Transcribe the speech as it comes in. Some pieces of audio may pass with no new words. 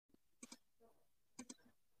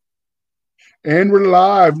And we're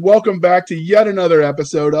live. Welcome back to yet another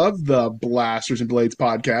episode of the Blasters and Blades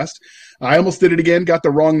podcast. I almost did it again, got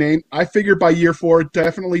the wrong name. I figured by year 4,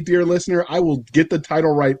 definitely, dear listener, I will get the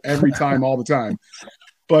title right every time, all the time.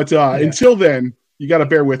 But until then, you got to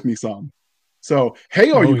bear with me some. So,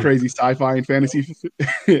 hey, all you crazy sci-fi and fantasy,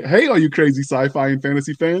 hey, all you crazy sci-fi and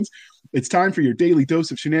fantasy fans, it's time for your daily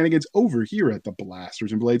dose of shenanigans over here at the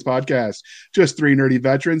Blasters and Blades podcast. Just 3 nerdy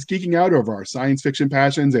veterans geeking out over our science fiction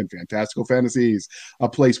passions and fantastical fantasies. A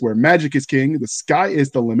place where magic is king, the sky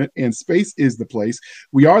is the limit, and space is the place.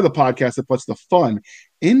 We are the podcast that puts the fun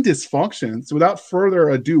in dysfunction. So without further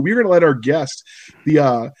ado, we're going to let our guest,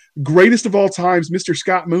 the greatest of all times, Mr.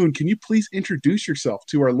 Scott Moon, can you please introduce yourself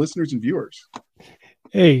to our listeners and viewers?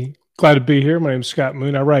 Hey, glad to be here. My name's Scott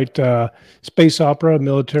Moon. I write space opera,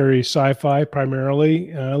 military sci-fi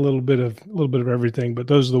primarily, a little bit of everything, but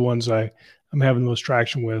those are the ones I'm having the most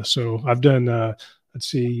traction with. So I've done,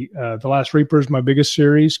 The Last Reaper is my biggest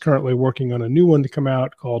series, currently working on a new one to come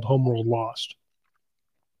out called Homeworld Lost.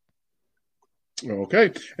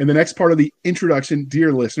 Okay. And the next part of the introduction,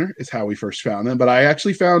 dear listener, is how we first found them. But I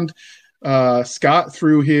actually found Scott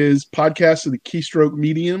through his podcast of the Keystroke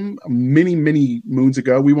Medium many moons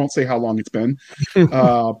ago. We won't say how long it's been,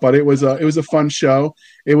 but it was a fun show.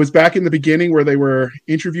 It was back in the beginning where they were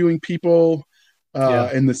interviewing people,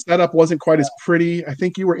 and the setup wasn't quite as pretty. I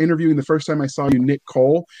think you were interviewing the first time I saw you, Nick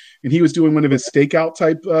Cole, and he was doing one of his stakeout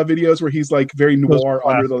type videos where he's like very noir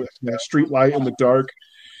under the street light in the dark.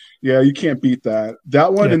 Yeah, you can't beat that.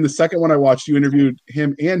 That one and the second one I watched, you interviewed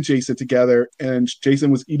him and Jason together, and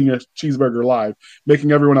Jason was eating a cheeseburger live,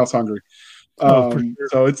 making everyone else hungry. Sure.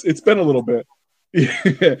 So it's been a little bit.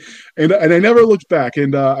 and I never looked back.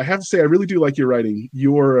 And I have to say, I really do like your writing.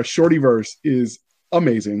 Your shorty verse is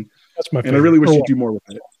amazing. That's my favorite. And I really wish you'd do more with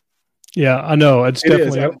it. Yeah, I know. It's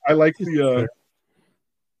definitely. I like the.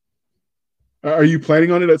 Are you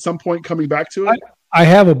planning on it at some point coming back to it? I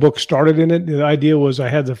have a book started in it. The idea was I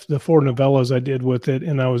had the 4 novellas I did with it,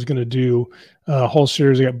 and I was going to do a whole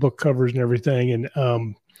series. I got book covers and everything.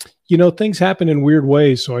 And, things happen in weird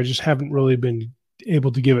ways. So I just haven't really been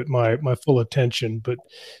able to give it my full attention. But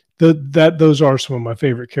those are some of my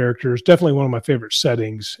favorite characters. Definitely one of my favorite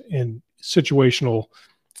settings and situational,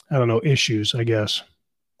 issues, I guess,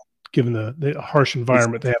 given the harsh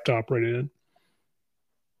environment they have to operate in.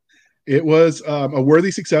 It was a worthy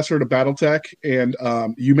successor to BattleTech, and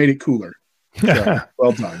you made it cooler. So,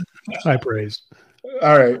 well done. High praise.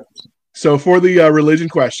 All right. So for the religion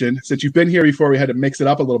question, since you've been here before, we had to mix it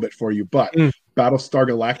up a little bit for you. But Battlestar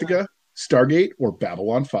Galactica, Stargate, or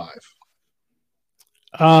Babylon 5?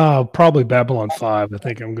 Probably Babylon 5. I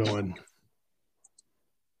think I'm going.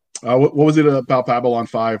 What was it about Babylon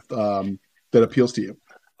 5 that appeals to you?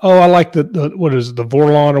 Oh, I like the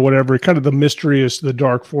Vorlon or whatever, kind of the mysterious, the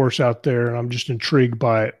dark force out there. And I'm just intrigued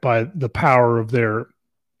by the power of their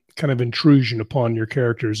kind of intrusion upon your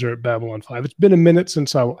characters there at Babylon 5. It's been a minute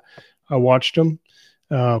since I watched them,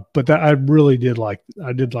 but I really did like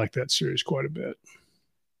that series quite a bit.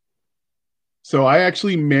 So I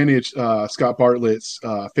actually managed Scott Bartlett's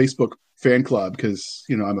Facebook fan club because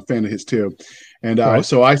I'm a fan of his too, and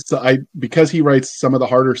so I because he writes some of the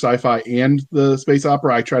harder sci-fi and the space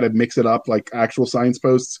opera, I try to mix it up like actual science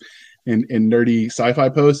posts and nerdy sci-fi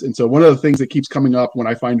posts. And so one of the things that keeps coming up when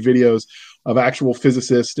I find videos of actual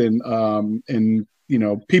physicists and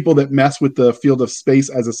people that mess with the field of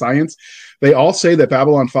space as a science, they all say that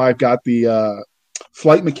Babylon 5 got the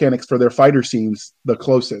flight mechanics for their fighter scenes the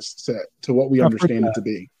closest to what we understand it to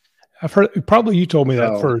be. I've heard, probably you told me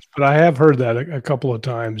that first, but I have heard that a couple of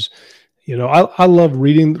times. I love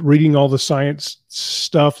reading all the science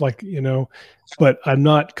stuff, but I'm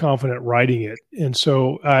not confident writing it. And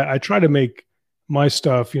so I try to make my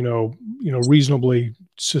stuff, reasonably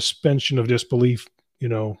suspension of disbelief,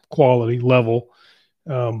 quality level.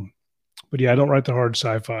 But yeah, I don't write the hard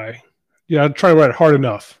sci-fi. Yeah, I try to write it hard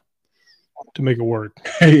enough to make it work.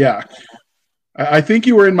 Yeah. I think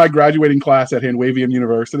you were in my graduating class at Handwavium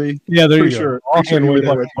University. Yeah, there you go. I'll tell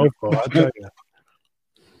you.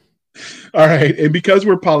 All right. And because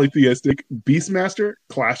we're polytheistic, Beastmaster,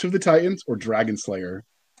 Clash of the Titans, or Dragon Slayer?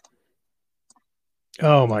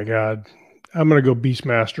 Oh, my God. I'm going to go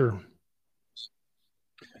Beastmaster.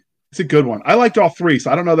 It's a good one. I liked all 3,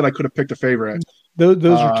 so I don't know that I could have picked a favorite. Those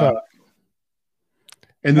are tough.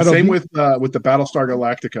 And the same with the Battlestar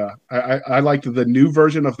Galactica. I liked the new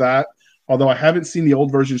version of that. Although I haven't seen the old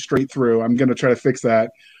version straight through, I'm going to try to fix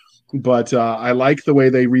that. But I like the way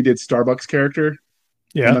they redid Starbuck's character.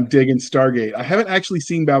 Yeah. And I'm digging Stargate. I haven't actually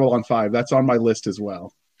seen Babylon 5. That's on my list as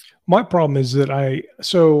well. My problem is that I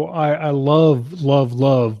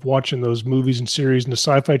love watching those movies and series in the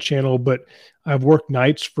Sci-Fi Channel, but I've worked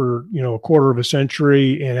nights for, a quarter of a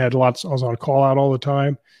century and I was on call out all the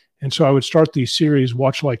time. And so I would start these series,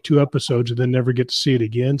 watch like 2 episodes and then never get to see it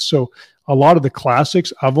again. So a lot of the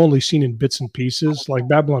classics I've only seen in bits and pieces. Like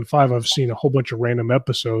Babylon 5, I've seen a whole bunch of random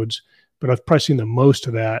episodes, but I've probably seen the most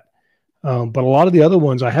of that. But a lot of the other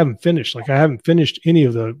ones I haven't finished. Like I haven't finished any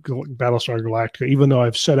of the Battlestar Galactica, even though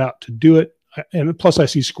I've set out to do it. And plus I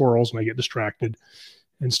see squirrels and I get distracted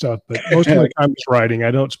and stuff. But most of my time is writing.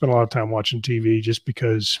 I don't spend a lot of time watching TV just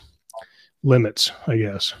because limits, I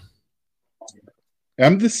guess.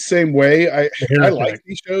 I'm the same way. I like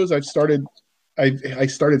these shows. I started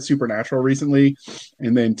Supernatural recently,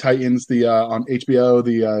 and then Titans on HBO,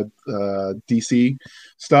 the DC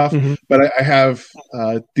stuff. Mm-hmm. But I have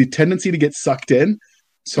the tendency to get sucked in.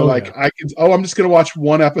 So I'm just going to watch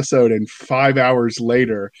one episode and 5 hours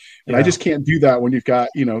later, and I just can't do that when you've got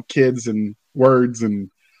kids and words and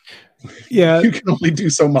you can only do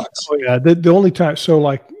so much. Oh, yeah, the only time. So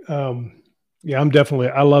like.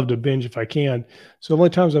 I love to binge if I can. So the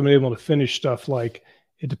only times I'm able to finish stuff, like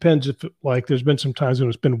it depends if like there's been some times when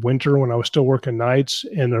it's been winter when I was still working nights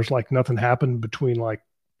and there's like nothing happened between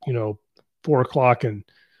 4 o'clock and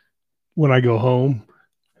when I go home,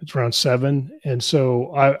 it's around 7. And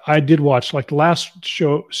so I did watch like the last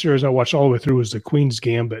series I watched all the way through was the Queen's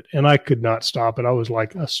Gambit, and I could not stop it. I was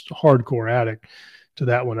like a hardcore addict to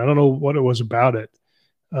that one. I don't know what it was about it.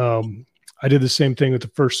 I did the same thing with the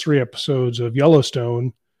first 3 episodes of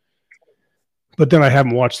Yellowstone, but then I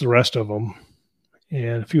haven't watched the rest of them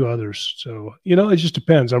and a few others. So, it just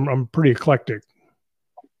depends. I'm pretty eclectic.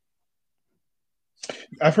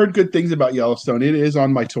 I've heard good things about Yellowstone. It is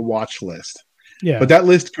on my to watch list. Yeah. But that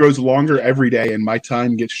list grows longer every day and my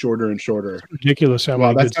time gets shorter and shorter. It's ridiculous.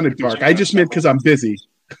 Wow, that's kind of dark. I just meant because I'm busy.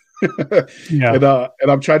 Yeah. And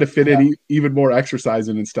I'm trying to fit in even more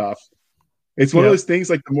exercising and stuff. It's one of those things,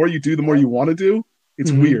 like the more you do, the more you want to do.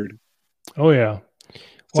 It's weird. Oh yeah.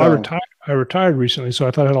 Well, I retired recently, so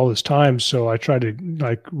I thought I had all this time. So I tried to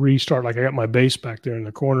like restart. Like I got my bass back there in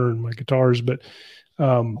the corner and my guitars, but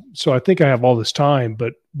so I think I have all this time.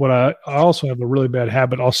 But what I also have a really bad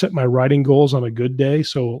habit. I'll set my writing goals on a good day.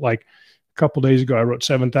 So like a couple of days ago, I wrote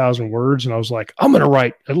 7,000 words, and I was like, I'm going to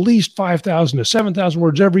write at least 5,000 to 7,000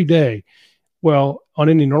 words every day. Well, on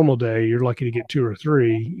any normal day, you're lucky to get 2 or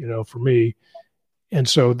 3, for me. And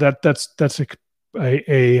so that's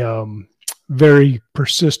a very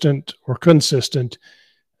persistent or consistent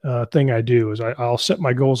thing I do is I'll set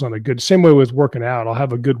my goals on same way with working out. I'll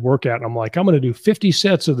have a good workout and I'm like, I'm going to do 50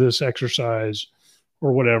 sets of this exercise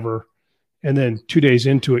or whatever. And then 2 days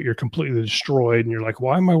into it, you're completely destroyed. And you're like,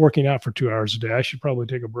 why am I working out for 2 hours a day? I should probably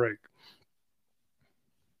take a break.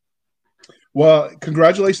 Well,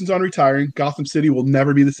 congratulations on retiring. Gotham City will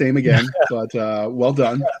never be the same again, but well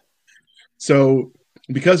done. So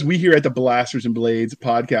because we here at the Blasters and Blades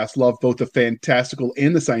podcast love both the fantastical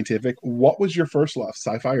and the scientific, what was your first love,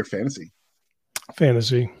 sci-fi or fantasy?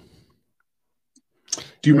 Fantasy.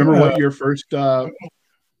 Do you remember what your first go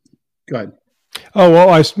ahead. Oh, well,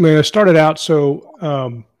 I started out. So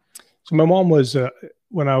my mom was,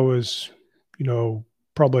 when I was,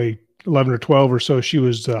 probably 11 or 12 or so, she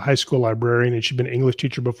was the high school librarian, and she'd been an English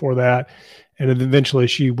teacher before that. And then eventually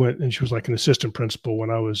she went and she was like an assistant principal when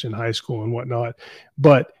I was in high school and whatnot.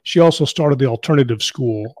 But she also started the alternative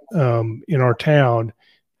school in our town.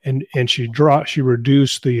 And she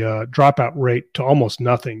reduced the dropout rate to almost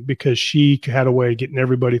nothing because she had a way of getting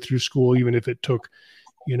everybody through school, even if it took,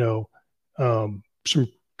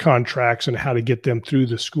 some contracts and how to get them through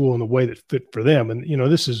the school in the way that fit for them. And,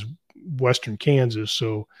 this is Western Kansas,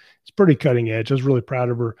 so it's pretty cutting edge. I was really proud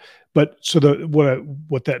of her. But so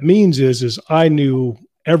what that means is I knew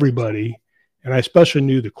everybody, and I especially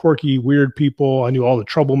knew the quirky, weird people. I knew all the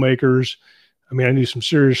troublemakers. I mean, I knew some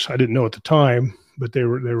serious I didn't know at the time, but they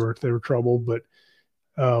were trouble.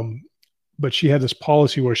 But she had this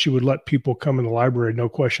policy where she would let people come in the library, no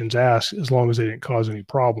questions asked, as long as they didn't cause any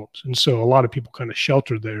problems. And so a lot of people kind of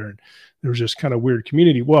sheltered there, and there was this kind of weird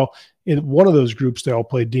community. Well, in one of those groups, they all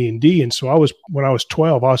played D&D. And so when I was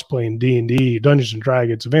 12, I was playing D&D, Dungeons and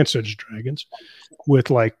Dragons, Advanced Dungeons and Dragons,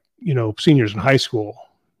 with seniors in high school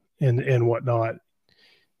and whatnot.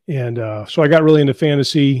 And so I got really into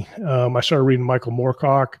fantasy. I started reading Michael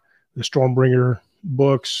Moorcock, the Stormbringer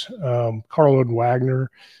books, Karl Ode Wagner,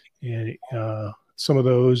 and some of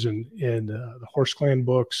those, and the Horse Clan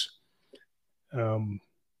books,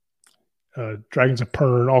 Dragons of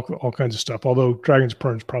Pern, all kinds of stuff. Although Dragons of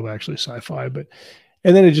Pern is probably actually sci-fi,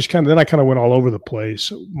 and then I kind of went all over the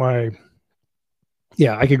place.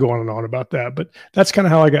 yeah, I could go on and on about that, but that's kind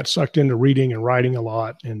of how I got sucked into reading and writing a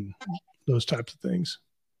lot and those types of things.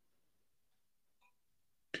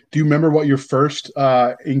 Do you remember what your first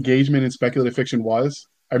engagement in speculative fiction was?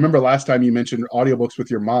 I remember last time you mentioned audiobooks with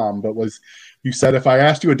your mom, but you said if I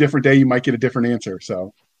asked you a different day, you might get a different answer.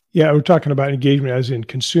 So yeah, we're talking about engagement as in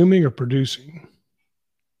consuming or producing.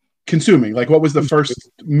 Consuming. Like, what was the first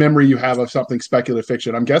memory you have of something speculative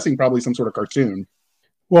fiction? I'm guessing probably some sort of cartoon.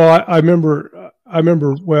 Well, I remember.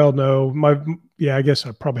 Well, no, I guess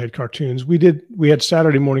I probably had cartoons. We had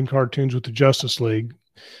Saturday morning cartoons with the Justice League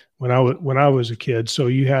when I was a kid. So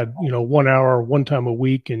you had 1 hour, one time a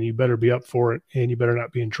week, and you better be up for it, and you better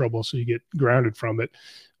not be in trouble, so you get grounded from it.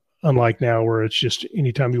 Unlike now, where it's just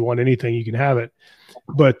anytime you want anything, you can have it.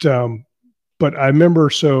 But I remember.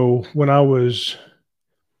 So when I was,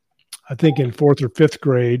 I think in fourth or fifth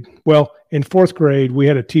grade. Well, in fourth grade, we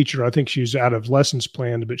had a teacher. I think she was out of lessons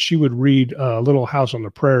planned, but she would read Little House on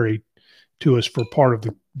the Prairie to us for part of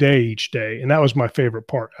the day each day. And that was my favorite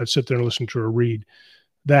part. I'd sit there and listen to her read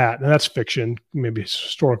that. And that's fiction, maybe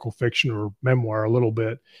historical fiction or memoir a little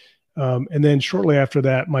bit. And then shortly after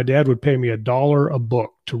that, my dad would pay me $1 a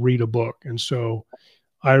book to read a book. And so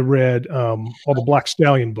I read all the Black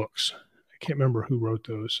Stallion books. I can't remember who wrote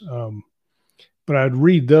those. But I'd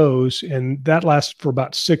read those, and that lasted for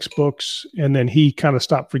about 6 books. And then he kind of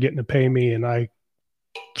stopped forgetting to pay me, and I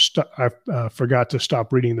forgot to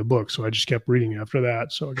stop reading the book. So I just kept reading after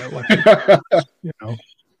that. So I got like,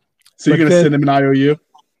 So you're going to send him an IOU?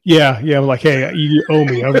 Yeah. Like, hey, you owe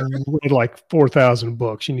me. I've read like 4,000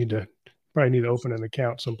 books. You probably need to open an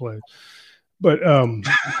account someplace. But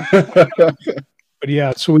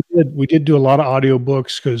yeah, so we did do a lot of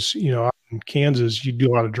audiobooks because, in Kansas, you do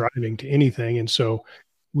a lot of driving to anything. And so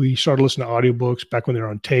we started listening to audiobooks back when they were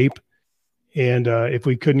on tape. And if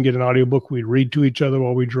we couldn't get an audiobook, we'd read to each other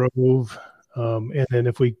while we drove. And then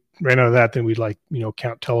if we ran out of that, then we'd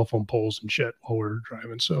count telephone poles and shit while we were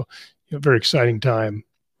driving. So very exciting time.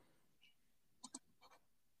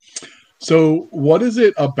 So what is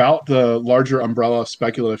it about the larger umbrella of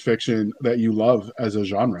speculative fiction that you love as a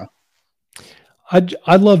genre?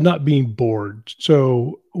 I love not being bored.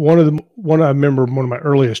 So I remember one of my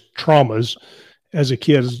earliest traumas as a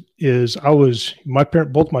kid is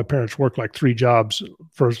both my parents worked like 3 jobs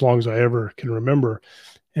for as long as I ever can remember.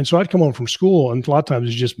 And so I'd come home from school, and a lot of times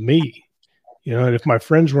it's just me, and if my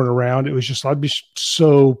friends weren't around, it was just, I'd be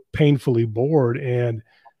so painfully bored. And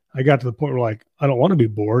I got to the point where like, I don't want to be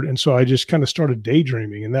bored. And so I just kind of started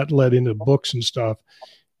daydreaming, and that led into books and stuff.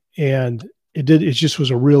 And it just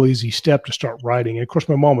was a real easy step to start writing. And of course,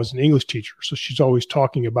 my mom was an English teacher, so she's always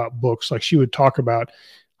talking about books. Like she would talk about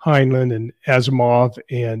Heinlein and Asimov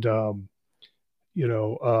and,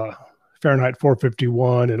 Fahrenheit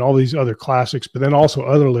 451 and all these other classics, but then also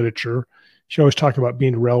other literature. She always talked about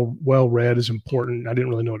being well read is important. I didn't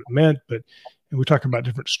really know what it meant, and we talk about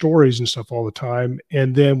different stories and stuff all the time.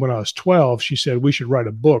 And then when I was 12, she said we should write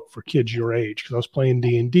a book for kids your age, because I was playing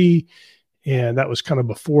D&D. And that was kind of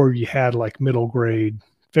before you had like middle grade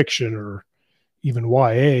fiction or even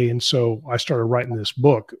YA. And so I started writing this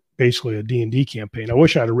book, basically a D&D campaign. I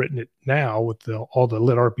wish I'd have written it now with all the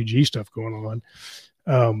lit RPG stuff going on.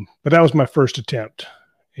 But that was my first attempt.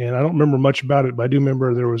 And I don't remember much about it, but I do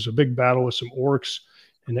remember there was a big battle with some orcs,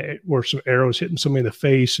 and there were some arrows hitting somebody in the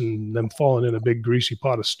face and them falling in a big greasy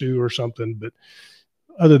pot of stew or something. But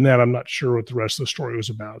other than that, I'm not sure what the rest of the story was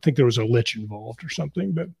about. I think there was a lich involved or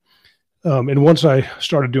something, but and once I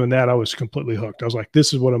started doing that, I was completely hooked. I was like,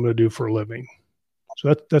 this is what I'm going to do for a living.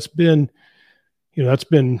 So that's been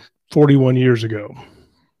 41 years ago.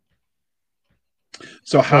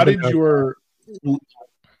 So how did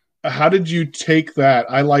you take that,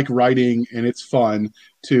 I like writing and it's fun,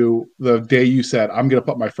 to the day you said, I'm going to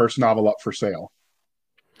put my first novel up for sale?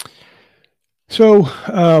 So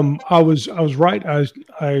I was right.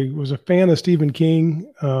 I was a fan of Stephen King.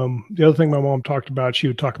 The other thing my mom talked about, she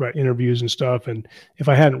would talk about interviews and stuff. And if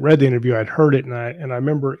I hadn't read the interview, I'd heard it. And I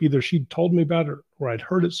remember either she'd told me about it, or I'd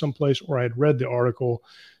heard it someplace, or I'd read the article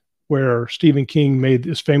where Stephen King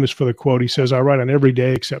is famous for the quote. He says, I write on every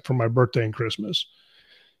day except for my birthday and Christmas.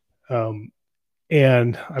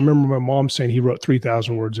 And I remember my mom saying he wrote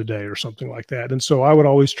 3,000 words a day or something like that. And so I would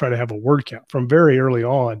always try to have a word count from very early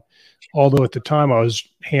on, although at the time I was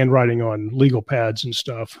handwriting on legal pads and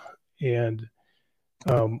stuff. And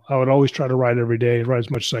I would always try to write every day, write as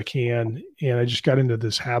much as I can. And I just got into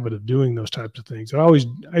this habit of doing those types of things.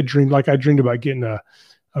 I dreamed about getting a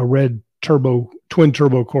red twin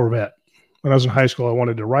turbo Corvette. When I was in high school, I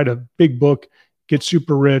wanted to write a big book, get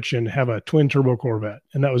super rich, and have a twin turbo Corvette.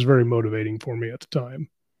 And that was very motivating for me at the time.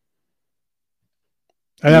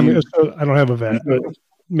 I don't have a vet, but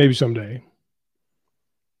maybe someday.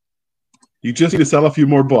 You just need to sell a few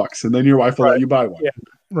more books, and then your wife will let you buy one. Yeah.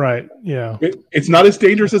 Right. Yeah. It's not as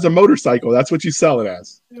dangerous as a motorcycle. That's what you sell it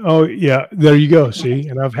as. Oh, yeah. There you go. See,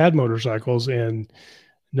 and I've had motorcycles, and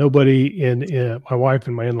nobody in my wife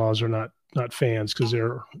and my in-laws are not fans because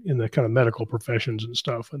they're in the kind of medical professions and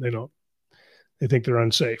stuff, and they think they're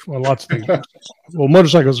unsafe. Well, lots of things. Well,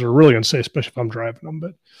 motorcycles are really unsafe, especially if I'm driving them,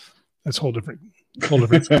 but that's a whole different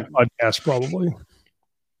podcast probably.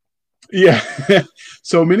 Yeah.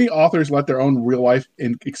 So many authors let their own real life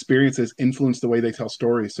experiences influence the way they tell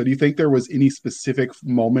stories. So do you think there was any specific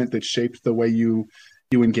moment that shaped the way you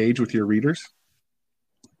engage with your readers?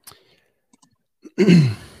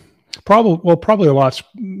 Probably a lot,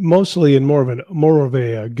 mostly in more of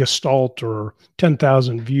a gestalt or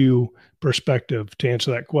 10,000 view perspective. To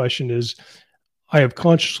answer that question, is I have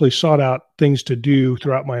consciously sought out things to do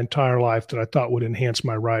throughout my entire life that I thought would enhance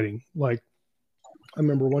my writing. Like, I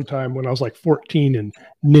remember one time when I was like 14 and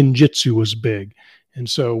ninjutsu was big. And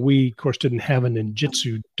so we, of course, didn't have a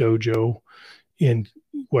ninjutsu dojo in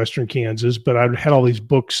Western Kansas, but I had all these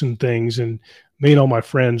books and things, and me and all my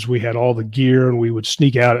friends, we had all the gear, and we would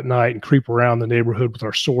sneak out at night and creep around the neighborhood with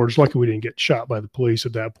our swords. Luckily, we didn't get shot by the police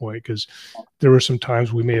at that point, because there were some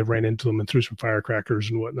times we may have ran into them and threw some firecrackers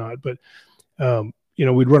and whatnot. But,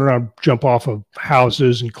 we'd run around, jump off of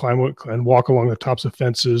houses and climb and walk along the tops of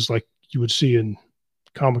fences like you would see in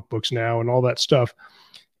comic books now and all that stuff.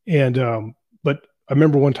 And, but I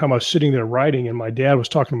remember one time I was sitting there writing, and my dad was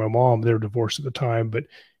talking to my mom. They were divorced at the time, but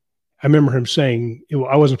I remember him saying,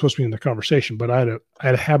 I wasn't supposed to be in the conversation, but I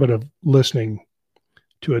had a habit of listening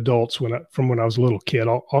to adults from when I was a little kid.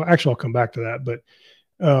 I'll come back to that. But,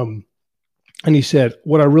 and he said,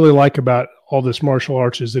 what I really like about all this martial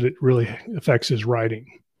arts is that it really affects his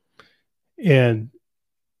writing. And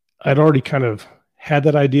I'd already kind of had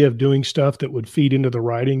that idea of doing stuff that would feed into the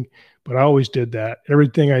writing, but I always did that.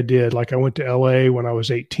 Everything I did, like I went to LA when I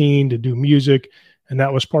was 18 to do music, and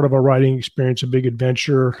that was part of a writing experience, a big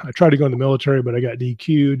adventure. I tried to go in the military, but I got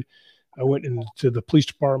DQ'd. I went into the police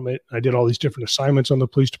department. I did all these different assignments on the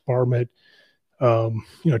police department. Try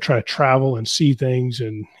to travel and see things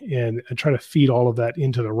and try to feed all of that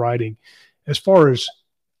into the writing. As far as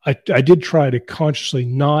I did try to consciously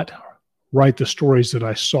not write the stories that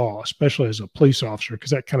I saw, especially as a police officer,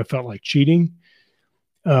 because that kind of felt like cheating.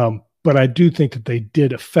 But I do think that they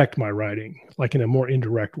did affect my writing, like in a more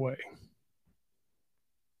indirect way.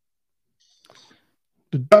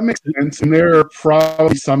 That makes sense. And there are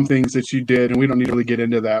probably some things that you did, and we don't need to really get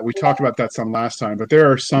into that. We talked about that some last time, but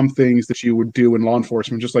there are some things that you would do in law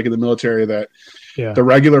enforcement, just like in the military, that the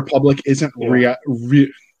regular public isn't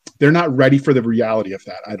they're not ready for the reality of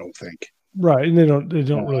that, I don't think. Right. And they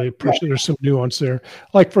don't really appreciate there's some nuance there.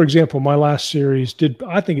 Like, for example, my last series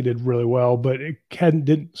I think it did really well, but it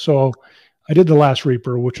didn't. So I did The Last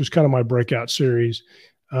Reaper, which was kind of my breakout series.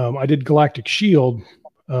 I did Galactic Shield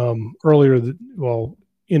earlier,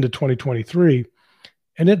 into 2023,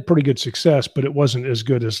 and it had pretty good success, but it wasn't as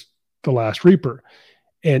good as The Last Reaper.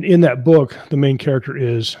 And in that book, the main character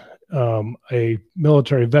is a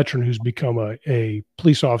military veteran who's become a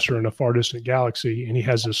police officer in a far distant galaxy, and he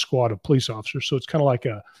has this squad of police officers. So it's kind of like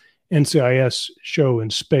a NCIS show in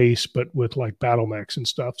space, but with like battle mechs and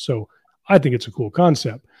stuff. So I think it's a cool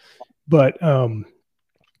concept, but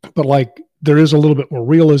like there is a little bit more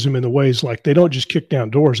realism in the ways, like they don't just kick down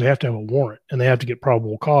doors. They have to have a warrant, and they have to get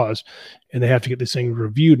probable cause, and they have to get this thing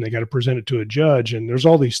reviewed, and they got to present it to a judge. And there's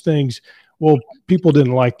all these things. Well, people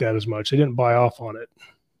didn't like that as much. They didn't buy off on it.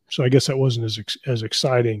 So I guess that wasn't as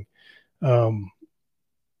exciting. But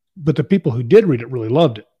the people who did read it really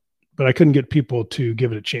loved it, but I couldn't get people to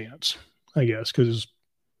give it a chance, I guess, because it's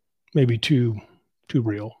maybe too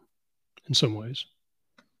real in some ways.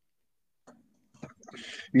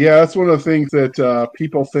 Yeah, that's one of the things that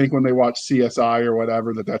people think when they watch CSI or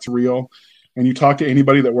whatever, that's real. And you talk to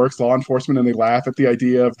anybody that works law enforcement, and they laugh at the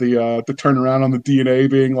idea of the turnaround on the DNA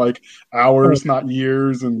being like hours, not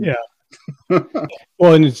years. And yeah.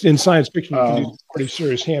 Well, and it's in science fiction, you can do pretty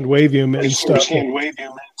serious hand wavium and stuff.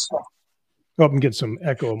 Go up and get some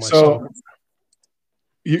echo of myself. So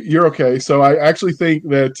you're okay. So I actually think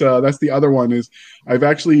that that's the other one. Is I've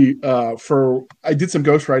actually I did some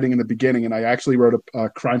ghostwriting in the beginning, and I actually wrote a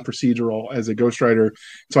crime procedural as a ghostwriter.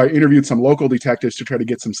 So I interviewed some local detectives to try to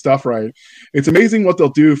get some stuff right. It's amazing what they'll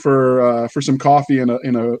do for some coffee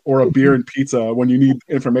or a beer and pizza when you need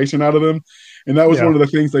information out of them. And that was one of the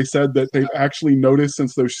things they said that they've actually noticed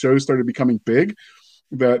since those shows started becoming big,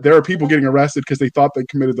 that there are people getting arrested because they thought they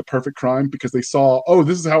committed the perfect crime because they saw, oh,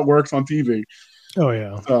 this is how it works on TV. Oh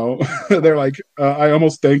yeah. So they're like, I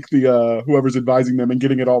almost thank the whoever's advising them and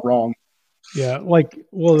getting it all wrong. Yeah, like,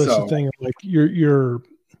 well, that's the thing. Like, you're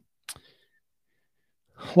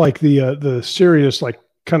like the serious, like,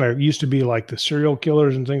 kind of used to be like the serial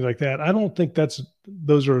killers and things like that. I don't think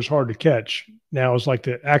those are as hard to catch now as like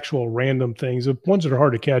the actual random things. The ones that are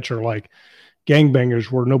hard to catch are like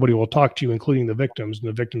gangbangers, where nobody will talk to you, including the victims, and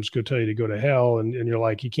the victims could tell you to go to hell, and you're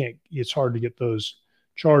like, you can't. It's hard to get those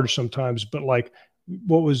charged sometimes. But like,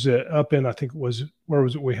 what was it up in? I think it was, where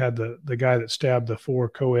was it? We had the guy that stabbed the 4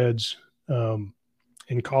 co-eds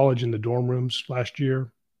in college in the dorm rooms last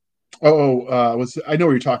year. I know what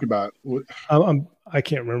you're talking about. I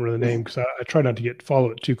can't remember the name because I try not to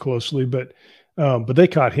follow it too closely, but they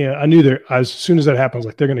caught him. I knew as soon as that happens,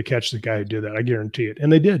 like, they're going to catch the guy who did that. I guarantee it,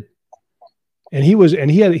 and they did. And he was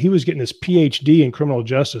getting his PhD in criminal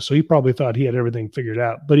justice, so he probably thought he had everything figured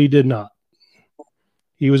out, but he did not.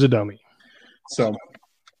 He was a dummy. So,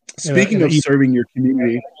 speaking of serving your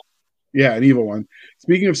community. Yeah, an evil one.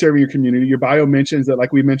 Speaking of serving your community, your bio mentions that,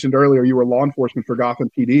 like we mentioned earlier, you were law enforcement for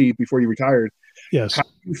Gotham PD before you retired. Yes. How do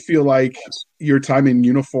you feel like your time in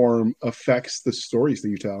uniform affects the stories that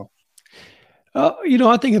you tell?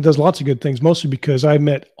 I think it does lots of good things, mostly because I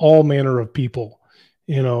met all manner of people,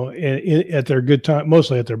 at their good time,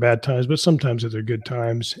 mostly at their bad times, but sometimes at their good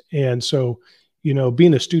times. And so,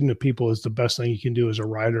 being a student of people is the best thing you can do as a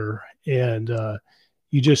writer. And,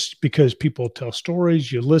 because people tell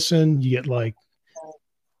stories, you listen, you get like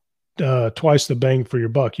twice the bang for your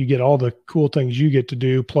buck. You get all the cool things you get to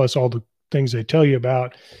do, plus all the things they tell you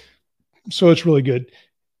about. So it's really good.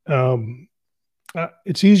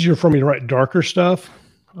 It's easier for me to write darker stuff.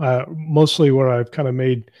 Mostly what I've kind of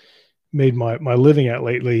made my living at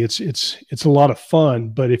lately. It's a lot of fun,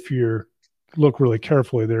 but if you look really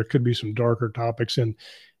carefully, there could be some darker topics, and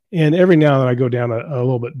every now and then I go down a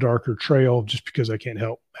little bit darker trail, just because I can't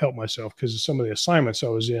help myself, because some of the assignments I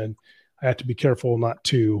was in, I have to be careful not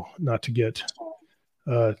to get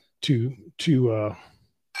too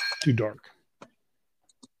dark.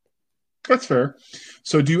 That's fair.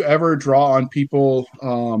 So do you ever draw on people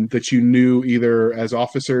that you knew either as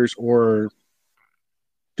officers or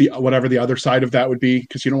whatever the other side of that would be?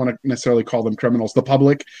 Because you don't want to necessarily call them criminals, the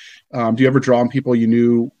public. Do you ever draw on people you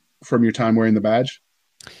knew from your time wearing the badge?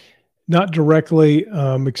 Not directly,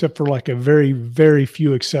 except for like a very, very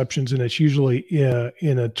few exceptions. And it's usually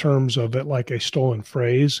in a terms of it, like a stolen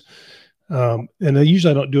phrase. And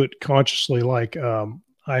usually I don't do it consciously. Like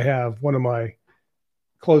I have one of my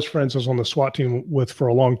close friends I was on the SWAT team with for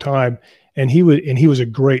a long time. And he was a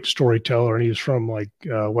great storyteller, and he was from like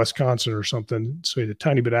Wisconsin or something. So he had a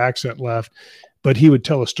tiny bit of accent left, but he would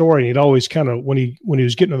tell a story, and he'd always kind of, when he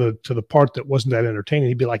was getting to the part that wasn't that entertaining,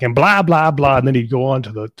 he'd be like, and blah, blah, blah. And then he'd go on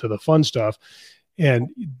to the fun stuff. And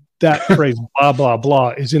that phrase, blah, blah,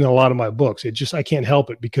 blah, is in a lot of my books. I can't help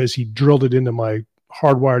it, because he drilled it into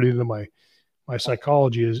hardwired into my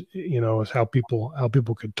psychology, is how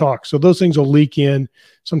people could talk. So those things will leak in.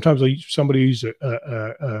 Sometimes somebody use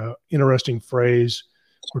a interesting phrase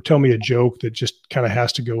or tell me a joke that just kind of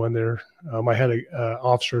has to go in there. I had a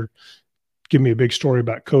officer give me a big story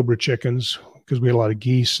about cobra chickens, because we had a lot of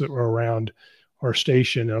geese that were around our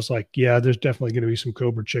station. And I was like, yeah, there's definitely going to be some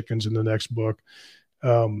cobra chickens in the next book.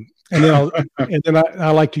 And then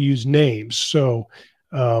I like to use names. So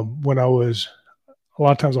when I was, a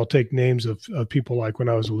lot of times I'll take names of people. Like when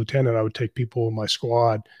I was a lieutenant, I would take people in my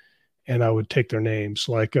squad and I would take their names.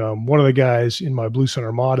 Like one of the guys in my Blue Sun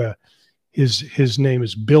Armada, his name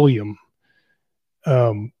is Billiam,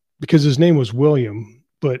 because his name was William,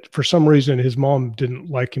 but for some reason his mom didn't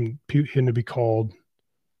like him to be called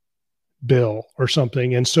Bill or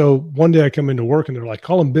something. And so one day I come into work and they're like,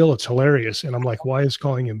 call him Bill, it's hilarious. And I'm like, why is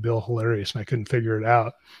calling him Bill hilarious? And I couldn't figure it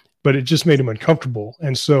out. But it just made him uncomfortable.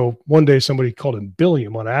 And so one day somebody called him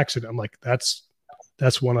Billiam on accident. I'm like, that's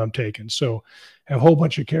one I'm taking. So I have a whole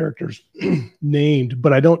bunch of characters named,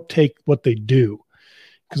 but I don't take what they do,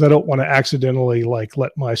 because I don't want to accidentally like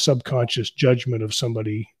let my subconscious judgment of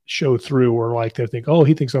somebody show through, or like they think, oh,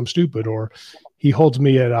 he thinks I'm stupid, or he holds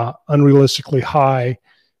me at a unrealistically high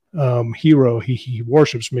hero. He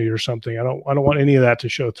worships me or something. I don't want any of that to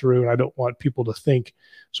show through, and I don't want people to think.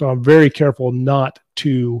 So I'm very careful not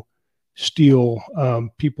to steal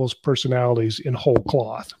people's personalities in whole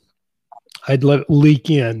cloth. I'd let it leak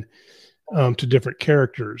in to different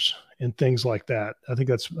characters and things like that. I think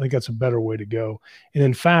that's a better way to go. And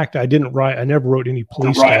in fact, I never wrote any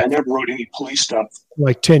police stuff. I never wrote any police stuff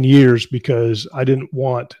like 10 years, because I didn't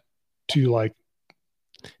want to like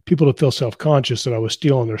people to feel self-conscious that I was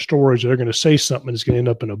stealing their stories. They're going to say something that's going to end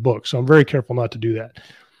up in a book. So I'm very careful not to do that.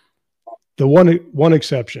 the one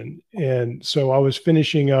exception. And so I was trying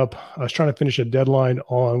to finish a deadline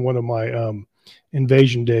on one of my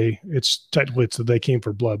Invasion Day. It's the They Came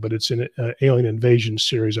for Blood, but it's an Alien Invasion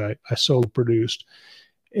series I solo produced.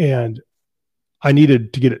 And I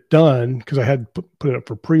needed to get it done because I had put it up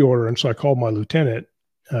for pre-order. And so I called my lieutenant,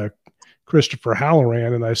 Christopher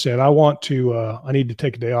Halloran, and I said, I need to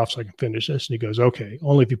take a day off so I can finish this. And he goes, okay,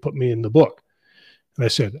 only if you put me in the book. And I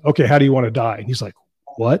said, okay, how do you want to die? And he's like,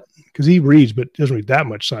 what? Because he reads, but doesn't read that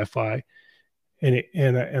much sci-fi.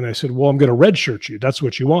 And I said, well, I'm going to redshirt you. That's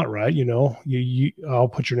what you want, right? I'll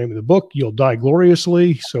put your name in the book. You'll die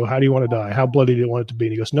gloriously. So how do you want to die? How bloody do you want it to be?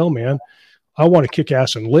 And he goes, no, man, I want to kick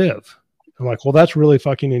ass and live. I'm like, well, that's really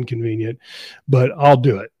fucking inconvenient, but I'll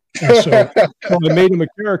do it. And so I made him a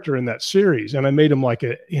character in that series, and I made him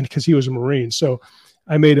because he was a Marine. So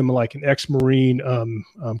I made him like an ex-Marine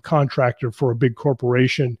contractor for a big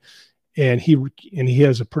corporation. And he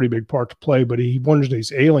has a pretty big part to play, but he wonders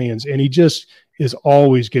these aliens, and he just is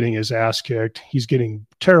always getting his ass kicked. He's getting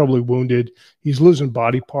terribly wounded. He's losing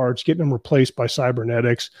body parts, getting them replaced by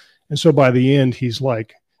cybernetics. And so by the end, he's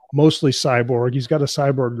like mostly cyborg. He's got a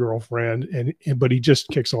cyborg girlfriend, but he just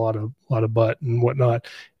kicks a lot of butt and whatnot.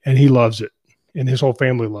 And he loves it, and his whole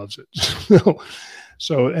family loves it.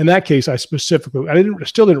 So in that case, I still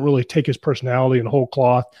didn't really take his personality and whole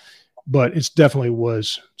cloth, but it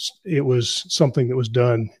was something that was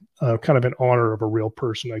done kind of in honor of a real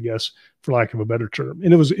person, I guess, for lack of a better term.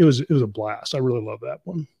 And it was a blast. I really love that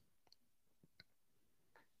one.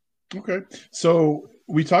 Okay. So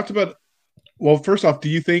we talked about, well, first off, do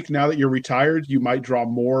you think now that you're retired, you might draw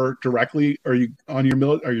more directly on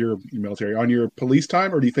your police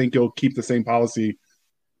time, or do you think you'll keep the same policy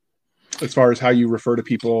as far as how you refer to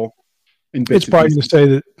people? It's probably going to stay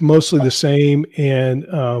that mostly the same. And,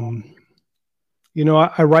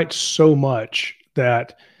 I write so much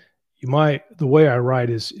that the way I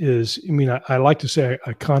write is, I like to say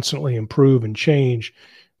I constantly improve and change,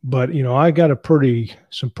 but, I got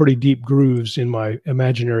some pretty deep grooves in my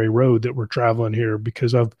imaginary road that we're traveling here,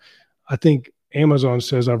 because I think Amazon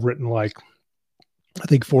says I've written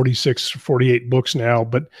 46, 48 books now,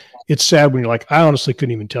 but it's sad when you're like, I honestly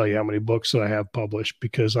couldn't even tell you how many books that I have published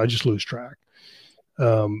because I just lose track.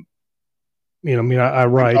 I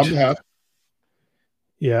write.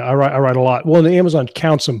 Yeah, I write a lot. Well, the Amazon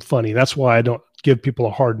counts them funny. That's why I don't give people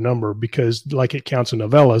a hard number, because it counts a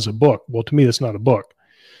novella as a book. Well, to me, that's not a book.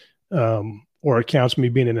 Or it counts me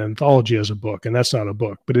being an anthology as a book, and that's not a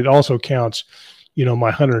book. But it also counts, my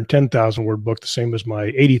 110,000 word book the same as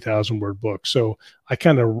my 80,000 word book. So I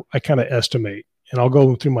kind of estimate, and I'll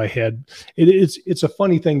go through my head. It's a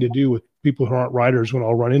funny thing to do with people who aren't writers when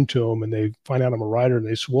I'll run into them and they find out I'm a writer and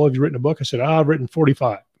they say, well, have you written a book? I said, I've written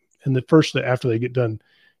 45. And after they get done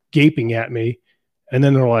gaping at me, and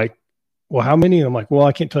then they're like, well, how many? And I'm like, well,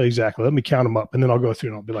 I can't tell you exactly. Let me count them up. And then I'll go through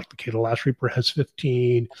and I'll be like, okay, The Last Reaper has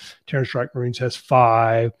 15. Terran Strike Marines has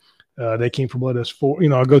 5. They Came for Blood has 4.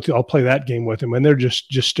 I'll play that game with them, and they're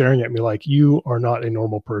just staring at me like, you are not a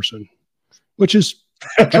normal person, which is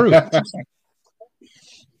true.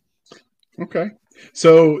 Okay.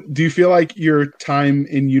 So do you feel like your time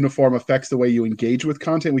in uniform affects the way you engage with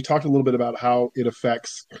content? We talked a little bit about how it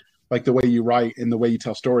affects the way you write and the way you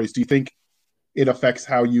tell stories. Do you think it affects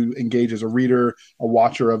how you engage as a reader, a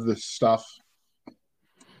watcher of this stuff?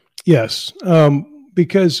 Yes.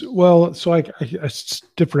 Because, so I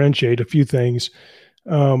differentiate a few things,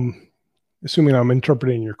 assuming I'm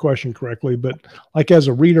interpreting your question correctly, but as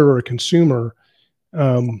a reader or a consumer,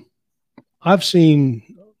 I've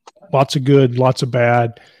seen lots of good, lots of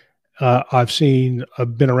bad. I've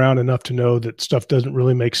been around enough to know that stuff doesn't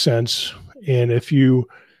really make sense. And if you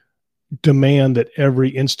demand that every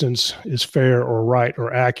instance is fair or right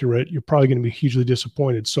or accurate, you're probably going to be hugely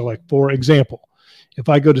disappointed. So for example, if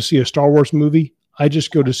I go to see a Star Wars movie, I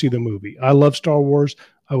just go to see the movie. I love Star Wars.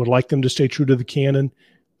 I would like them to stay true to the canon,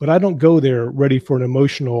 but I don't go there ready for an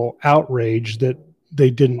emotional outrage that they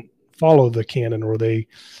didn't follow the canon or they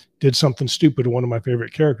did something stupid to one of my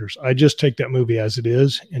favorite characters. I just take that movie as it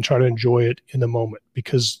is and try to enjoy it in the moment,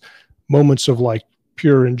 because moments of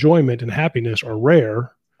pure enjoyment and happiness are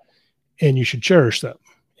rare, and you should cherish them.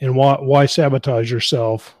 And why sabotage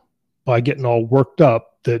yourself by getting all worked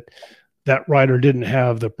up that writer didn't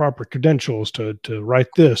have the proper credentials to write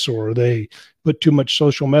this, or they put too much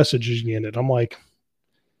social messaging in it. I'm like,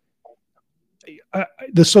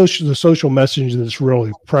 the social messaging that's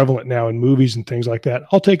really prevalent now in movies and things like that,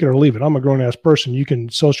 I'll take it or leave it. I'm a grown ass person. You can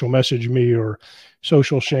social message me or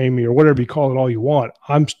social shame me or whatever you call it all you want.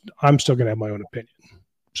 I'm still going to have my own opinion.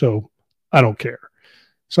 So I don't care.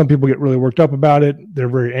 Some people get really worked up about it. They're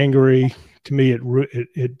very angry. To me,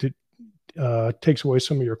 it takes away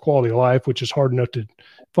some of your quality of life, which is hard enough to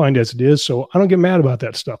find as it is. So I don't get mad about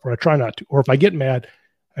that stuff, or I try not to. Or if I get mad,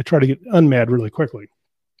 I try to get unmad really quickly.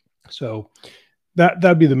 So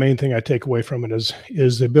that'd be the main thing I take away from it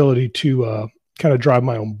is the ability to kind of drive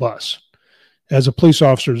my own bus. As a police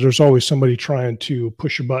officer, there's always somebody trying to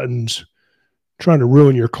push your buttons, trying to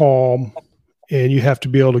ruin your call, and you have to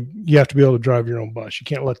be able to drive your own bus. You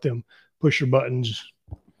can't let them push your buttons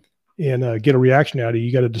and get a reaction out of you.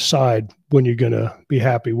 You got to decide when you're going to be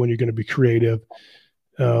happy, when you're going to be creative.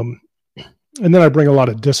 And then I bring a lot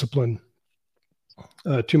of discipline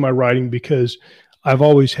to my writing because I've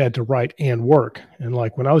always had to write and work. And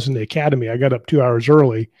like when I was in the academy, I got up 2 hours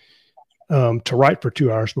early to write for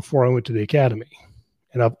 2 hours before I went to the academy.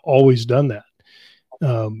 And I've always done that.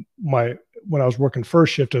 When I was working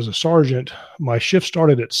first shift as a sergeant, my shift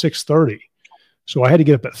started at 6:30. So I had to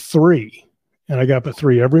get up at 3, and I got up at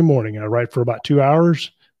 3 every morning. And I write for about 2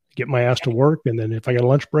 hours, get my ass to work. And then if I got a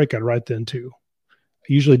lunch break, I'd write then too. I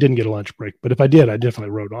usually didn't get a lunch break, but if I did, I definitely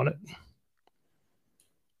wrote on it.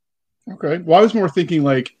 Okay. Well, I was more thinking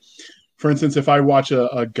like, for instance, if I watch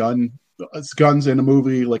a guns in a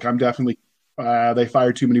movie, like I'm definitely, they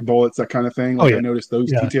fired too many bullets, that kind of thing. Like I noticed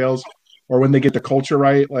those details. Or when they get the culture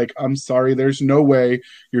right, like, I'm sorry, there's no way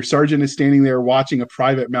your sergeant is standing there watching a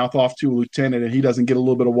private mouth off to a lieutenant and he doesn't get a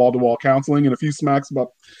little bit of wall-to-wall counseling and a few smacks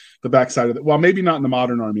about the backside of it. Well, maybe not in the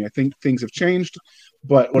modern army. I think things have changed.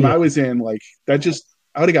 But when I was in, like, I would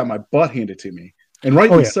have got my butt handed to me. And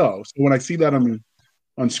rightly so. So when I see that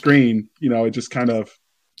on screen, it just kind of...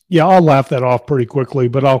 Yeah, I'll laugh that off pretty quickly,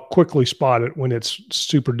 but I'll quickly spot it when it's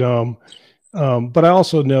super dumb. But I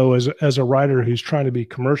also know as a writer who's trying to be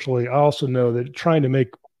commercially, I also know that trying to make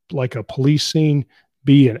like a police scene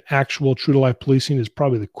be an actual true to life police scene is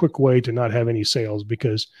probably the quick way to not have any sales,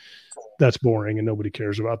 because that's boring and nobody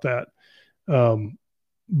cares about that.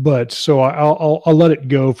 But so I'll let it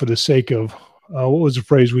go for the sake of, what was the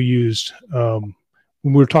phrase we used? When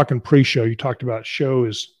we were talking pre-show, you talked about show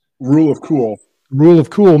is rule of cool. Rule of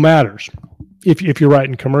cool matters if you're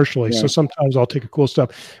writing commercially. So sometimes I'll take a cool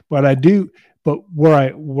stuff, but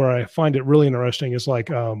where I find it really interesting is like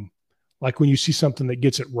when you see something that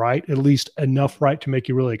gets it right, at least enough right to make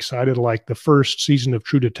you really excited, like the first season of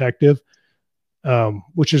True Detective,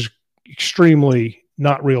 which is extremely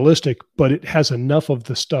not realistic, but it has enough of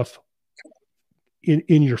the stuff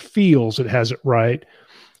in your feels. It has it right.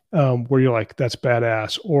 Where you're like, that's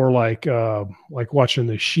badass. Or like watching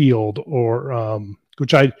The Shield or,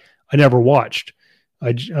 which I never watched.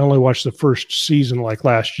 I only watched the first season like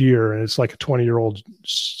last year, and it's like a 20-year-old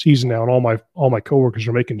season now. And all my coworkers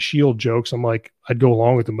are making Shield jokes. I'm like, I'd go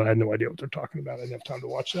along with them, but I had no idea what they're talking about. I didn't have time to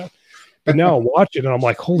watch that. But now I'll watch it and I'm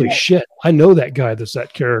like, holy shit, I know that guy that's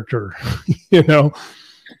that character,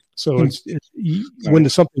 So it's when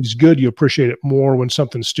something's good, you appreciate it more. When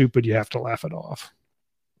something's stupid, you have to laugh it off.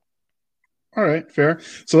 All right, fair.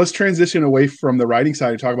 So let's transition away from the writing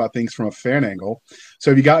side and talk about things from a fan angle.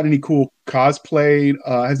 So have you gotten any cool cosplay?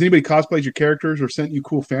 Has anybody cosplayed your characters or sent you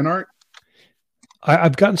cool fan art?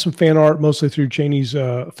 I've gotten some fan art mostly through Cheney's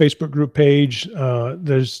Facebook group page.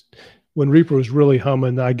 When Reaper was really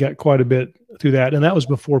humming, I got quite a bit through that. And that was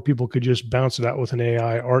before people could just bounce it out with an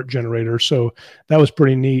AI art generator. So that was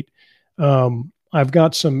pretty neat. I've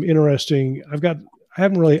got some interesting, I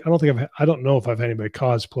don't know if I've had anybody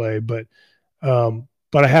cosplay, but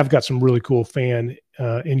I have got some really cool fan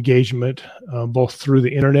engagement, both through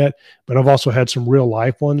the internet, but I've also had some real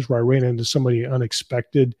life ones where I ran into somebody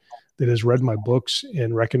unexpected that has read my books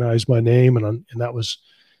and recognized my name. And that was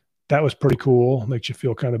pretty cool. Makes you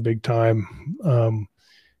feel kind of big time,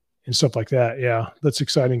 and stuff like that. Yeah. That's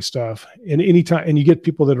exciting stuff. And you get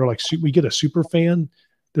people that are like, we get a super fan.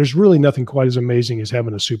 There's really nothing quite as amazing as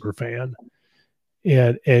having a super fan.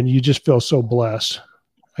 And you just feel so blessed.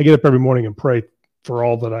 I get up every morning and pray for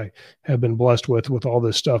all that I have been blessed with all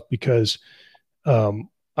this stuff, because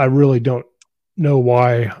I really don't know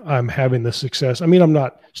why I'm having this success. I mean, I'm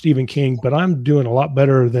not Stephen King, but I'm doing a lot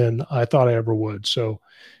better than I thought I ever would. So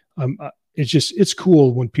it's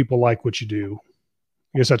cool when people like what you do.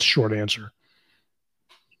 I guess that's a short answer.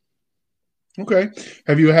 Okay.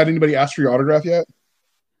 Have you had anybody ask for your autograph yet?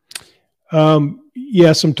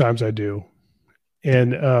 Yeah, sometimes I do.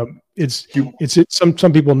 And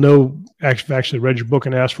some people know actually read your book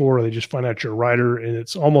and asked for, or they just find out you're a writer, and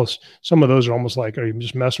it's almost, some of those are almost like, are you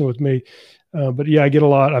just messing with me? But yeah, I get a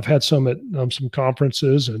lot. I've had some at some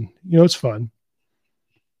conferences, and it's fun.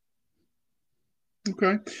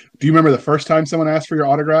 Okay. Do you remember the first time someone asked for your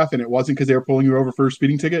autograph and it wasn't because they were pulling you over for a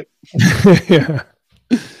speeding ticket? Yeah.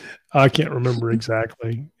 I can't remember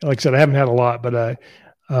exactly. Like I said, I haven't had a lot, but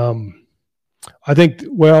I think,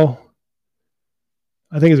 well,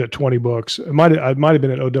 I think it's at 20 books. It might have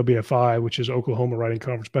been at OWFI, which is Oklahoma Writing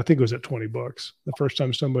Conference, but I think it was at 20 books. The first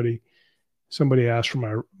time somebody asked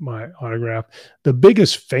for my autograph. The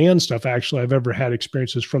biggest fan stuff actually I've ever had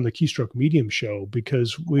experiences from the Keystroke Medium show,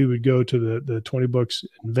 because we would go to the 20 books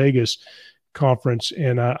in Vegas conference.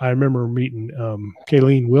 And I remember meeting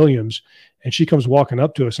Kayleen Williams, and she comes walking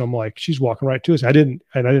up to us. I'm like, she's walking right to us. I didn't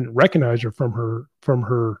recognize her from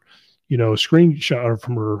her, screenshot, or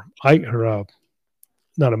from her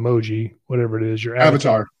not emoji, whatever it is, your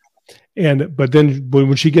avatar. But then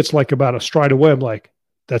when she gets like about a stride away, I'm like,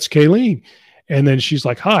 that's Kayleen. And then she's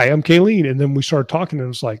like, hi, I'm Kayleen. And then we started talking, and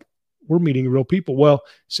it's like, we're meeting real people. Well,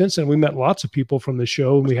 since then we met lots of people from the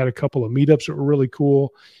show, and we had a couple of meetups that were really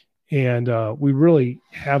cool. And we really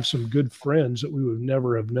have some good friends that we would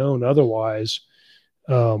never have known otherwise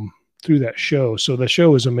through that show. So the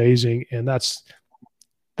show is amazing. And that's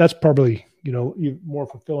probably, more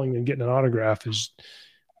fulfilling than getting an autograph, is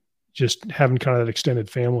just having kind of that extended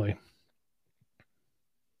family.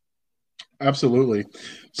 Absolutely.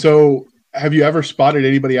 So have you ever spotted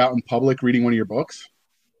anybody out in public reading one of your books?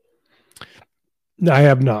 No, I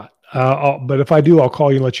have not. But if I do, I'll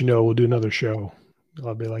call you and let you know. We'll do another show.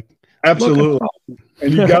 I'll be like, absolutely.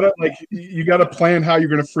 And you gotta plan how you're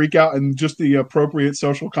going to freak out in just the appropriate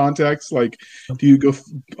social context. Like, do you go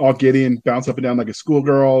all giddy and bounce up and down like a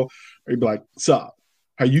schoolgirl, or you be like, "Sup,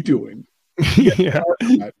 how you doing?" Yeah.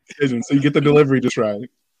 So you get the delivery just right.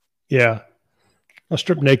 Yeah. I'll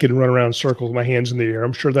strip naked and run around in circles with my hands in the air.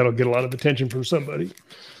 I'm sure that'll get a lot of attention from somebody.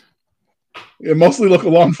 Yeah, mostly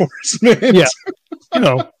local law enforcement. Yeah.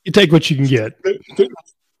 You take what you can get.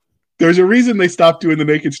 There's a reason they stopped doing the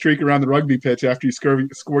naked streak around the rugby pitch after you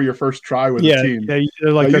score your first try with the team. Yeah,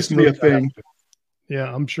 like that used to be a thing.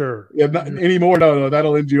 Yeah, I'm sure. Yeah, not anymore. No,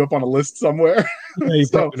 that'll end you up on a list somewhere. Yeah,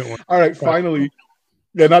 So, all right, finally.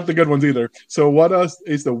 Yeah, not the good ones either. So what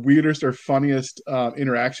is the weirdest or funniest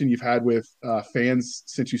interaction you've had with fans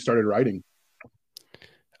since you started writing?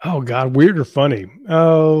 Oh, God, weird or funny?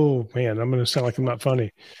 Oh, man, I'm going to sound like I'm not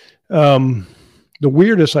funny. The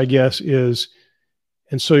weirdest, I guess, is,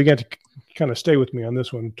 and so you got to kind of stay with me on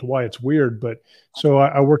this one to why it's weird. But so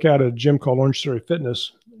I work out at a gym called Orange Theory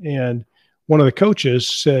Fitness, and one of the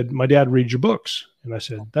coaches said, my dad reads your books. And I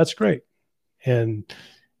said, that's great. And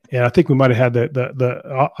I think we might have had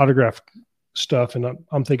the autograph stuff. And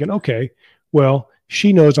I'm thinking, okay, well,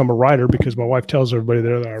 she knows I'm a writer because my wife tells everybody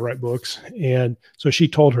there that I write books. And so she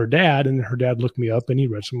told her dad, and her dad looked me up and he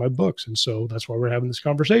read some of my books. And so that's why we're having this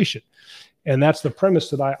conversation. And that's the premise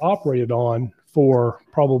that I operated on for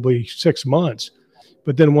probably 6 months.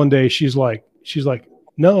 But then one day she's like,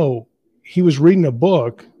 no, he was reading a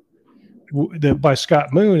book by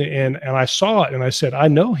Scott Moon. And I saw it and I said, I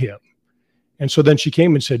know him. And so then she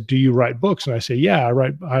came and said, do you write books? And I said, yeah, I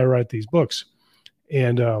write these books.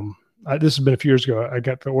 And this has been a few years ago. I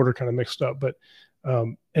got the order kind of mixed up, but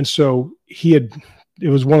and so it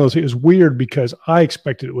was one of those, it was weird because I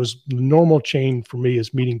expected it was the normal chain for me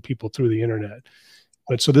is meeting people through the internet.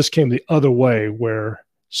 But so this came the other way where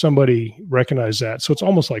somebody recognized that. So it's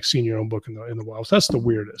almost like seeing your own book in the wild. So that's the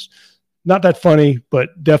weirdest. Not that funny,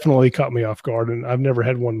 but definitely caught me off guard. And I've never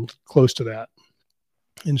had one close to that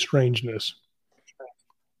in strangeness.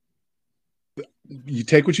 You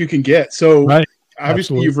take what you can get. So right.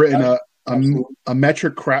 Obviously Absolutely. You've written a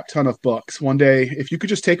metric crap ton of books. One day, if you could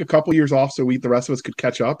just take a couple years off so the rest of us could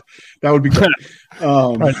catch up, that would be great.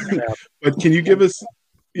 But can you give us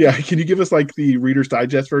like the Reader's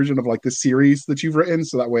Digest version of like the series that you've written,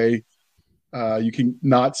 so that way you can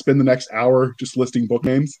not spend the next hour just listing book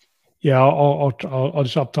names? Yeah, I'll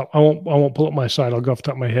just off the top. I won't pull up my site. I'll go off the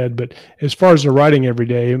top of my head. But as far as the writing every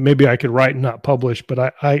day, maybe I could write and not publish.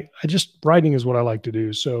 But I just writing is what I like to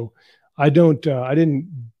do. So I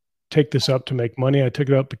didn't take this up to make money. I took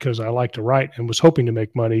it up because I like to write and was hoping to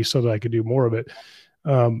make money so that I could do more of it.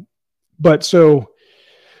 But so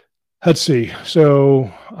let's see.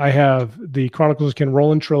 So I have the Chronicles of Ken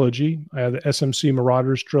Rowland trilogy. I have the SMC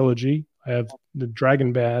Marauders trilogy. I have the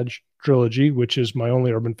Dragon Badge trilogy, which is my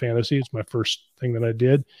only urban fantasy. It's my first thing that I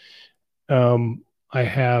did. I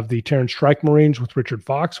have the Terran Strike Marines with Richard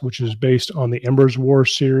Fox, which is based on the Embers War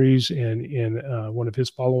series and in one of his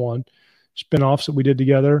follow-on spinoffs that we did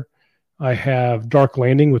together. I have Dark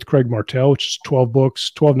Landing with Craig Martell, which is 12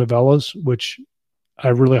 books, 12 novellas, which I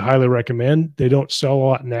really highly recommend. They don't sell a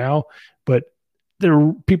lot now, but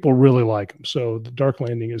people really like them. So the Dark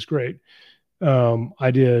Landing is great.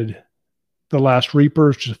 I did The Last Reaper,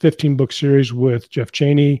 which is a 15-book series with Jeff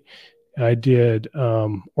Chaney. I did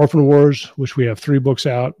Orphan Wars, which we have 3 books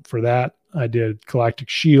out for that. I did Galactic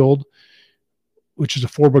Shield, which is a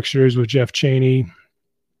 4-book series with Jeff Chaney.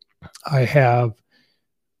 I have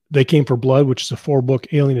They Came for Blood, which is a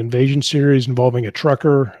 4-book alien invasion series involving a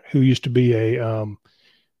trucker who used to be a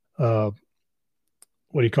what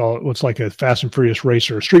do you call it? What's like a Fast and Furious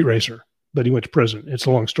racer, a street racer, but he went to prison. It's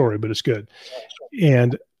a long story, but it's good.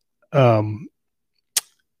 And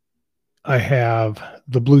I have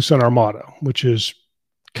the Blue Sun Armada, which is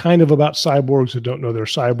kind of about cyborgs that don't know they're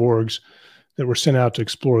cyborgs that were sent out to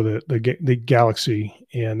explore the galaxy.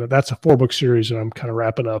 And that's a 4-book series that I'm kind of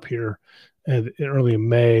wrapping up here early in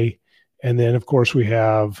May. And then, of course, we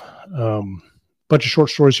have a bunch of short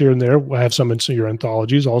stories here and there. I have some in your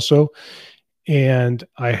anthologies also. And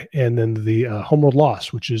then the Homeworld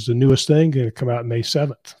Lost, which is the newest thing, going to come out May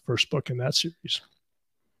 7th, first book in that series.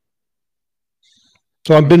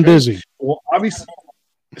 So I've been busy. Well, obviously,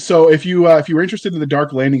 so if you were interested in the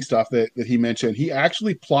Dark Landing stuff that he mentioned, he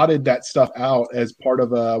actually plotted that stuff out as part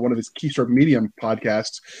of one of his Keystroke Medium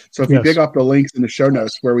podcasts. So if you dig up the links in the show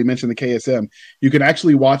notes where we mentioned the KSM, you can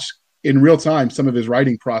actually watch in real time some of his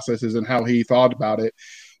writing processes and how he thought about it.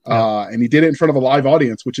 And he did it in front of a live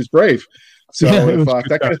audience, which is brave. So if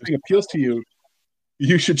that kind of thing appeals to you,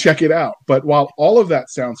 you should check it out. But while all of that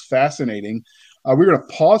sounds fascinating, we're going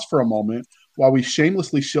to pause for a moment while we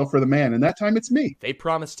shamelessly shill for the man. And that time it's me. They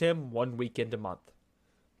promised him 1 weekend a month.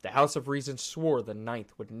 The House of Reason swore the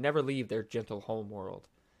Ninth would never leave their gentle homeworld.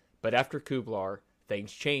 But after Kublar,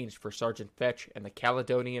 things changed for Sergeant Fetch and the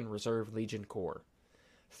Caledonian Reserve Legion Corps.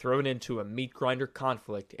 Thrown into a meat grinder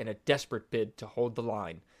conflict in a desperate bid to hold the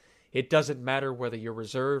line, it doesn't matter whether you're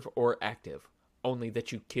reserve or active, only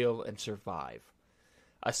that you kill and survive.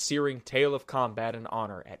 A searing tale of combat and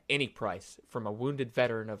honor at any price from a wounded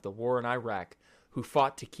veteran of the war in Iraq who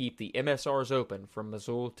fought to keep the MSRs open from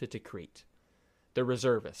Mosul to Tikrit. The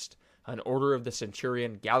Reservist, an Order of the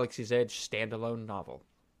Centurion Galaxy's Edge standalone novel.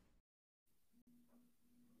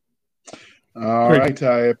 All right,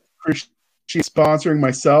 I appreciate sponsoring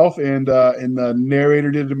myself, and the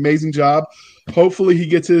narrator did an amazing job. Hopefully he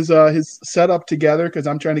gets his setup together, because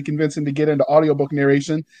I'm trying to convince him to get into audiobook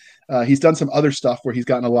narration. He's done some other stuff where he's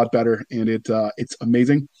gotten a lot better, and it's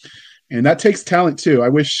amazing. And that takes talent too. I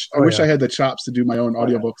wish I had the chops to do my own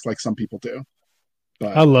audiobooks like some people do.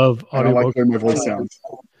 But I love audiobooks. I don't like the way my voice sounds.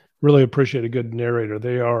 Really appreciate a good narrator.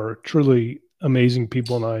 They are truly amazing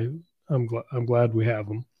people, and I'm glad we have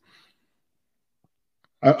them.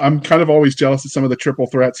 I'm kind of always jealous of some of the triple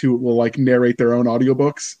threats who will like narrate their own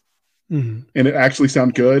audiobooks and it actually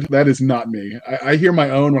sound good. That is not me. I hear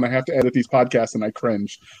my own when I have to edit these podcasts and I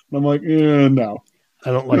cringe. And I'm like, no.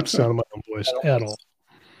 I don't like the sound of my own voice at all.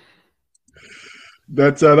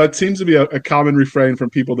 That seems to be a common refrain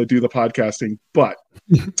from people that do the podcasting, but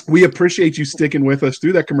we appreciate you sticking with us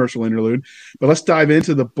through that commercial interlude. But let's dive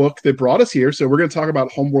into the book that brought us here. So we're going to talk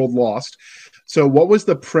about Homeworld Lost. So what was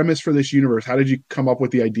the premise for this universe? How did you come up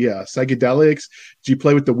with the idea? Psychedelics? Did you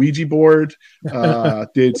play with the Ouija board?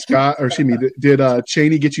 Did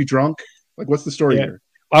Cheney get you drunk? Like, what's the story here?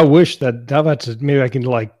 I wish that maybe I can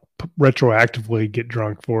like retroactively get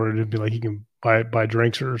drunk for it. It'd be like you can buy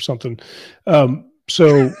drinks or something.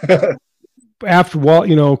 So after a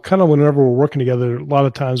while, kind of whenever we're working together, a lot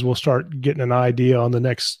of times we'll start getting an idea on the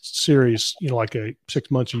next series, like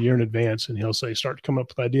 6 months, a year in advance. And he'll say, start coming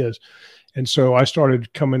up with ideas. And so I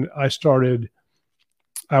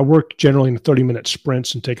work generally in 30-minute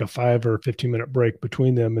sprints and take a 5 or 15-minute break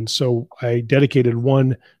between them. And so I dedicated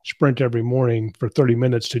one sprint every morning for 30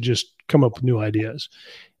 minutes to just come up with new ideas.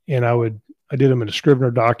 And I did them in a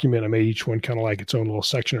Scrivener document. I made each one kind of like its own little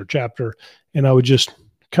section or chapter. And I would just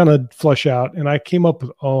kind of flesh out. And I came up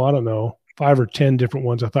with, 5 or 10 different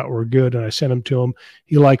ones I thought were good. And I sent them to him.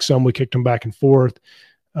 He liked some. We kicked them back and forth.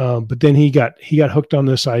 But then he got hooked on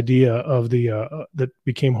this idea of that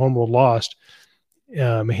became Homeworld Lost.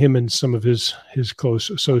 Him and some of his close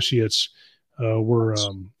associates were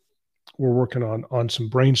working on some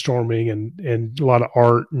brainstorming and a lot of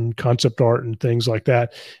art and concept art and things like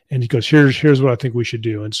that. And he goes, here's what I think we should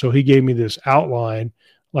do. And so he gave me this outline,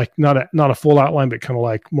 like not a full outline, but kind of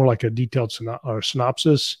like more like a detailed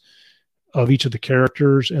synopsis of each of the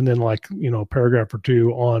characters. And then a paragraph or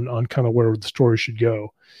two on kind of where the story should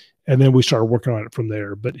go. And then we started working on it from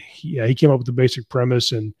there. But he came up with the basic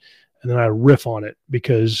premise and then I riff on it,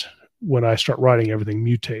 because when I start writing, everything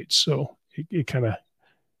mutates. So it kind of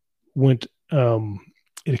went,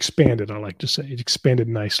 it expanded, I like to say. It expanded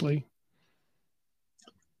nicely.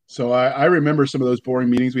 So I remember some of those boring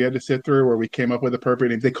meetings we had to sit through where we came up with appropriate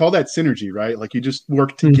names. They call that synergy, right? Like you just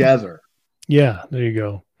work together. Yeah, there you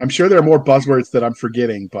go. I'm sure there are more buzzwords that I'm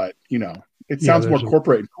forgetting, but it sounds more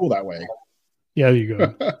corporate and cool that way. Yeah, there you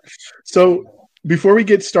go. So before we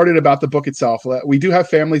get started about the book itself, we do have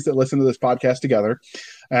families that listen to this podcast together.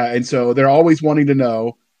 And so they're always wanting to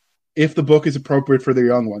know, if the book is appropriate for their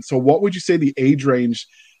young ones. So what would you say the age range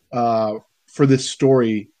for this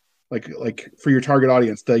story, like for your target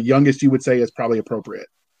audience, the youngest you would say is probably appropriate?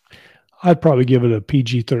 I'd probably give it a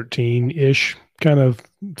PG-13-ish kind of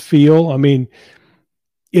feel. I mean,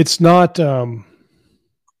 it's not,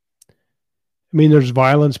 there's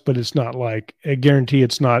violence, but it's not like, I guarantee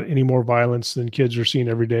it's not any more violence than kids are seeing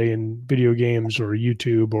every day in video games or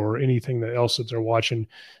YouTube or anything else that they're watching.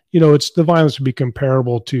 It's the violence would be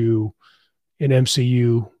comparable to an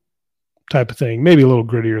MCU type of thing, maybe a little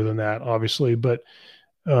grittier than that, obviously, but,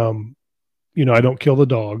 I don't kill the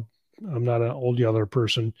dog. I'm not an old yeller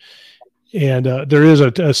person. And there is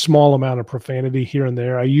a small amount of profanity here and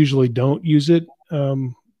there. I usually don't use it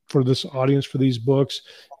for this audience for these books,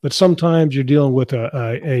 but sometimes you're dealing with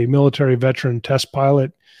a military veteran test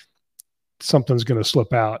pilot. Something's going to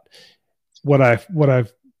slip out. I've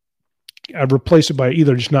replaced it by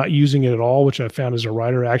either just not using it at all, which I found as a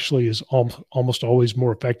writer actually is almost always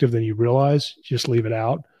more effective than you realize. Just leave it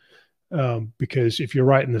out because if you're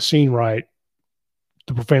writing the scene right,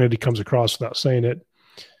 the profanity comes across without saying it.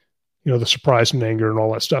 The surprise and anger and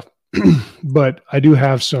all that stuff. But I do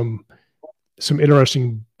have some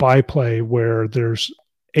interesting byplay where there's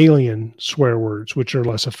alien swear words, which are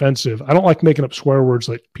less offensive. I don't like making up swear words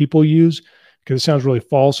like people use because it sounds really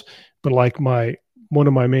false. But like one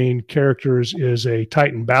of my main characters is a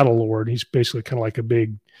Titan battle lord. He's basically kind of like a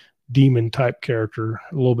big demon type character,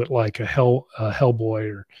 a little bit like a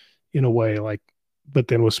Hellboy, or in a way, like, but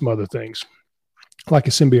then with some other things, like a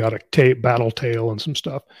symbiotic battle tale and some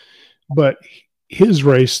stuff. But his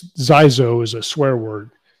race, Zyzo, is a swear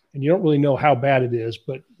word, and you don't really know how bad it is,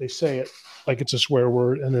 but they say it like it's a swear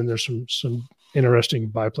word, and then there's some interesting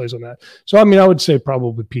byplays on that. So, I would say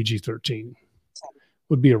probably PG-13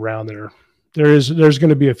 would be around there. There's going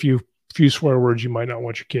to be a few swear words you might not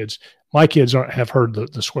want your kids. My kids have heard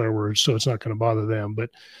the swear words, so it's not going to bother them, but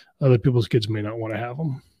other people's kids may not want to have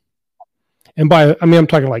them. And I'm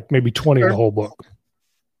talking like maybe 20 in the whole book.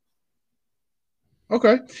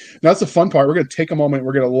 Okay. Now that's the fun part. We're going to take a moment.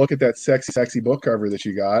 We're going to look at that sexy book cover that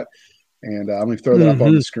you got. And I'm going to throw that up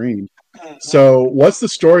on the screen. So what's the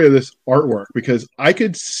story of this artwork? Because I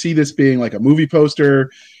could see this being like a movie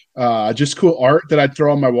poster, just cool art that I'd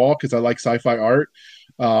throw on my wall because I like sci-fi art.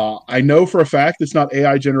 I know for a fact it's not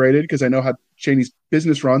AI generated because I know how Cheney's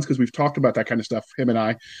business runs because we've talked about that kind of stuff, him and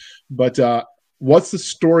I. But what's the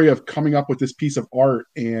story of coming up with this piece of art,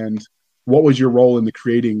 and what was your role in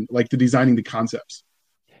the designing the concepts?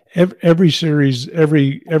 Every series,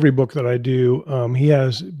 every book that I do, he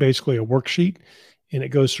has basically a worksheet, and it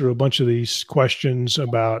goes through a bunch of these questions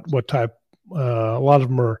about what type. A lot of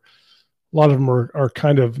them are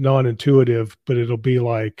kind of non-intuitive, but it'll be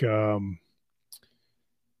like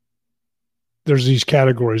there's these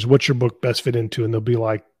categories. What's your book best fit into? And they'll be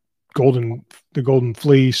like the Golden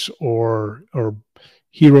Fleece or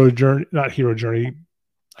Hero Journey, not Hero Journey.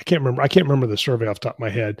 I can't remember the survey off the top of my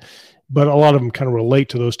head, but a lot of them kind of relate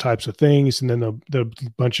to those types of things. And then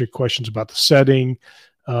the bunch of questions about the setting.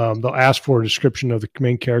 They'll ask for a description of the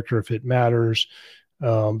main character if it matters.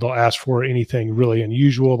 They'll ask for anything really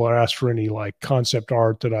unusual. They'll ask for any like concept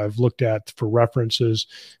art that I've looked at for references,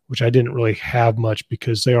 which I didn't really have much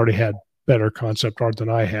because they already had better concept art than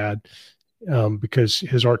I had, because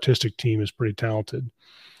his artistic team is pretty talented.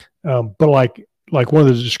 But like one of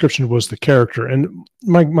the descriptions was the character, and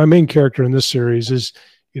my main character in this series is,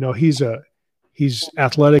 he's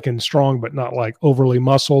athletic and strong, but not like overly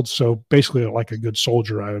muscled. So basically like a good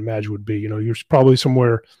soldier, I imagine would be, you're probably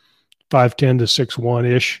somewhere 5'10" to 6'1"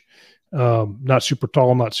 ish. Not super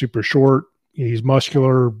tall, not super short. He's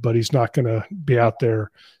muscular, but he's not going to be out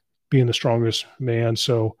there being the strongest man.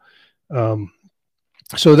 So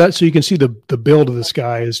you can see the build of this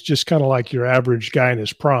guy is just kind of like your average guy in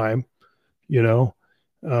his prime,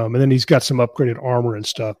 and then he's got some upgraded armor and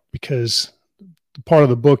stuff, because the part of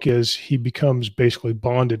the book is he becomes basically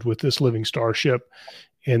bonded with this living starship,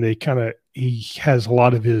 and he has a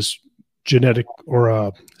lot of his genetic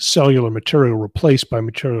or cellular material replaced by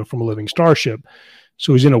material from a living starship.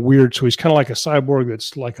 So he's so he's kind of like a cyborg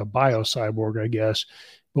that's like a bio cyborg, I guess.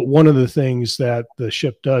 But one of the things that the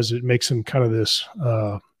ship does, it makes him kind of this,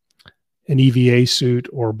 an EVA suit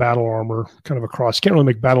or battle armor, kind of a cross. Can't really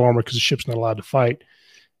make battle armor because the ship's not allowed to fight.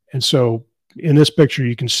 And so in this picture,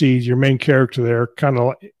 you can see your main character there kind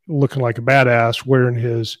of looking like a badass wearing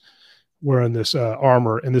this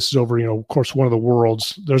armor. And this is over, of course, one of the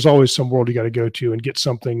worlds. There's always some world you got to go to and get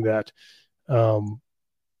something that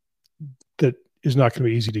that is not going to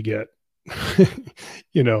be easy to get.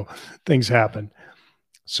 Things happen.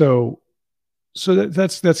 So So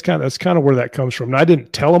that's kind of where that comes from. And I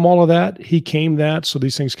didn't tell him all of that. He came that, so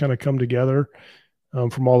these things kind of come together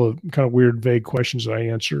from all the kind of weird, vague questions that I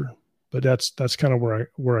answer. But that's kind of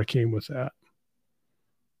where I came with that.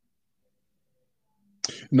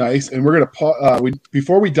 Nice. And we're gonna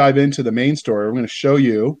before we dive into the main story, we're going to show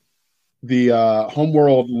you the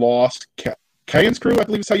Homeworld Lost Kayan's crew. I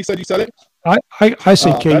believe is how you said it. I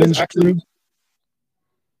say Kayan's crew.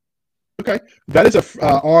 Okay, that is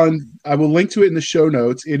I will link to it in the show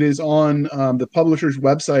notes. It is on the publisher's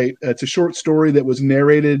website. It's a short story that was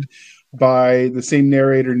narrated by the same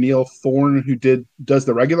narrator, Neil Thorne, who does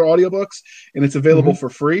the regular audiobooks, and it's available for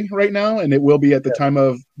free right now, and it will be at the time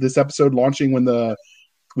of this episode launching when the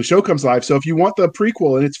show comes live. So if you want the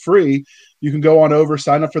prequel and it's free, you can go on over,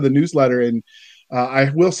 sign up for the newsletter, and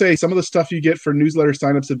I will say some of the stuff you get for newsletter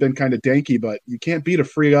signups have been kind of danky, but you can't beat a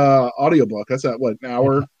free audiobook. That's at an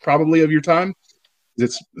hour probably of your time.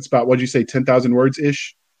 It's about, what'd you say, 10,000 words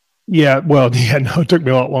ish? Yeah. Well, yeah, no, it took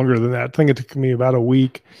me a lot longer than that. I think it took me about a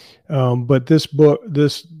week. But this book,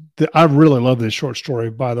 I really love this short story,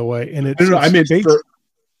 by the way. And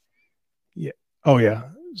yeah. Oh yeah.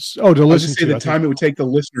 Oh, to listen to the time it would take the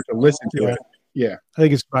listener to listen to it. Yeah, I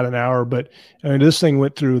think it's about an hour, but I mean, this thing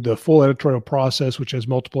went through the full editorial process, which has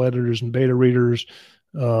multiple editors and beta readers,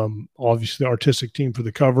 obviously the artistic team for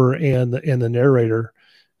the cover and the narrator.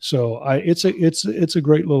 So it's a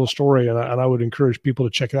great little story, and I would encourage people to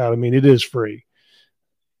check it out. I mean, it is free.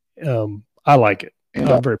 I like it. And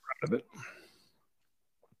I'm very proud of it.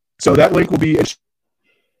 So that link will be in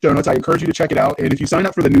show notes. I encourage you to check it out. And if you sign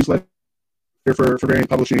up for the newsletter for Variant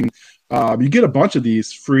Publishing, you get a bunch of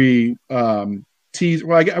these free teas.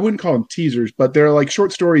 Well, I wouldn't call them teasers, but they're like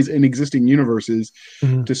short stories in existing universes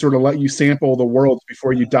to sort of let you sample the worlds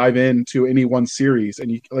before you dive into any one series.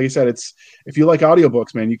 And like I said, if you like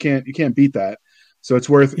audiobooks, man, you can't beat that. So it's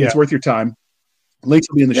worth your time. Links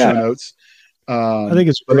will be in the show notes. I think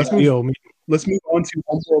it's a great deal. Let's move on to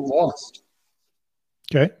Homeworld Lost.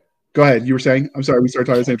 Okay. Go ahead. You were saying? I'm sorry. We started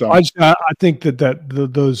talking at the same time. I think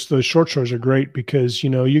those short stories are great because,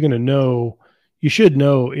 you're going to know, you should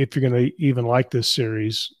know if you're going to even like this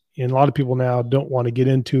series. And a lot of people now don't want to get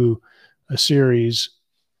into a series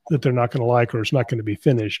that they're not going to like or it's not going to be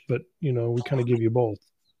finished. But, we kind of give you both.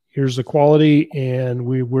 Here's the quality and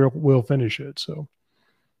we'll finish it. So,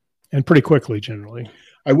 and pretty quickly generally.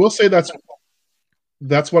 I will say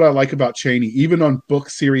that's what I like about Chaney. Even on book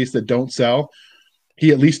series that don't sell, he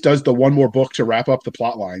at least does the one more book to wrap up the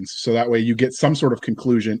plot lines. So that way you get some sort of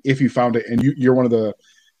conclusion if you found it. And you're one of the,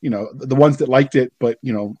 the ones that liked it, but,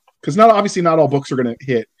 because not all books are going to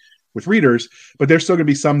hit with readers, but there's still going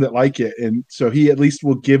to be some that like it. And so he at least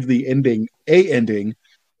will give the ending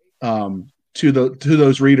to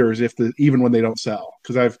those readers even when they don't sell.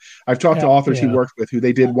 Because I've talked to authors he worked with who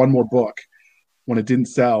they did one more book when it didn't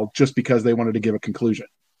sell just because they wanted to give a conclusion.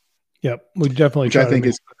 Yep. We definitely, which I think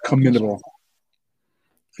is commendable.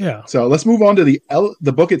 Yeah. So let's move on to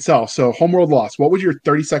the book itself. So Homeworld Lost, what would your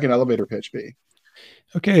 30-second elevator pitch be?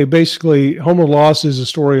 Okay. Basically, Homeworld Lost is a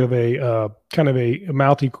story of a kind of a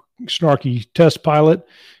mouthy, snarky test pilot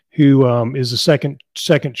who is the second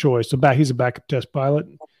choice. He's a backup test pilot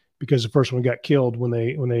because the first one got killed when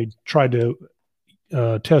they tried to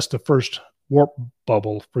test the first warp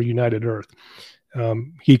bubble for United Earth.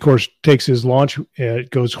 He, of course, takes his launch. It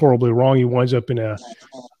goes horribly wrong. He winds up in a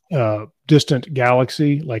distant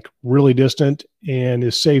galaxy, like really distant, and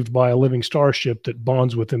is saved by a living starship that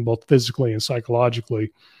bonds with him both physically and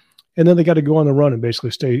psychologically. And then they got to go on the run and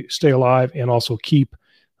basically stay alive and also keep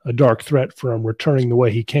a dark threat from returning the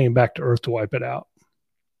way he came back to Earth to wipe it out.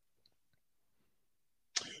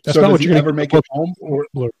 That's so not what you're ever make it home or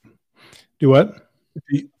do what?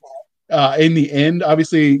 In the end,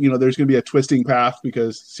 obviously, there's going to be a twisting path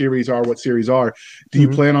because series are what series are. Do you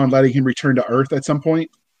plan on letting him return to Earth at some point?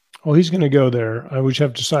 Well, he's going to go there. I would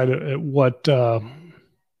have to decide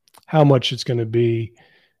how much it's going to be,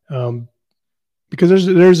 because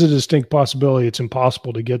there's a distinct possibility it's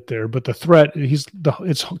impossible to get there. But the threat,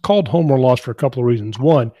 it's called Homeworld Lost for a couple of reasons.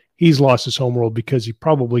 One, he's lost his homeworld because he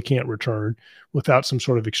probably can't return without some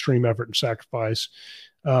sort of extreme effort and sacrifice.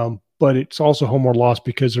 But it's also Homeworld Lost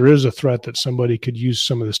because there is a threat that somebody could use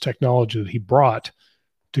some of this technology that he brought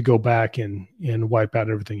to go back and wipe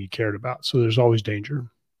out everything he cared about. So there's always danger.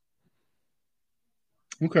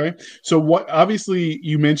 Okay. So obviously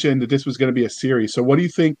you mentioned that this was going to be a series. So what do you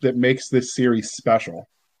think that makes this series special?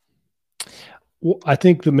 Well, I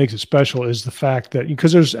think that makes it special is the fact that,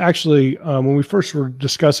 because there's actually, when we first were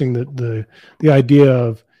discussing the idea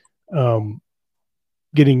of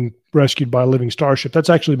getting rescued by a living starship. That's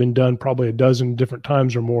actually been done probably a dozen different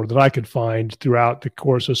times or more that I could find throughout the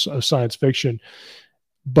course of science fiction.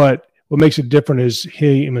 But what makes it different is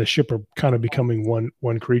he and the ship are kind of becoming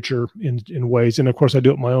one creature in ways. And of course I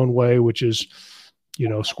do it my own way, which is,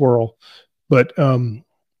 squirrel. But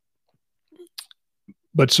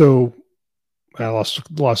so I lost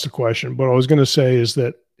the question. But what I was going to say is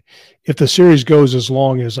that if the series goes as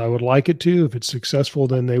long as I would like it to, if it's successful,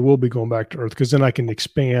 then they will be going back to Earth, because then I can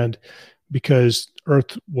expand, because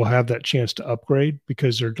Earth will have that chance to upgrade,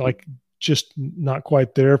 because they're like just not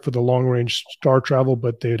quite there for the long range star travel,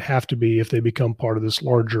 but they'd have to be if they become part of this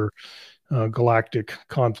larger galactic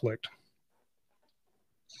conflict.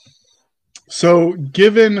 So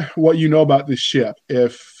given what you know about this ship,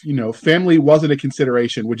 if, family wasn't a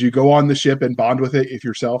consideration, would you go on the ship and bond with it if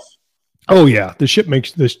yourself? Oh yeah. The ship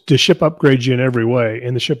the ship upgrades you in every way,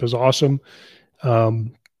 and the ship is awesome.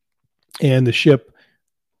 And the ship,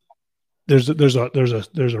 there's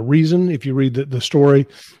a reason if you read the story,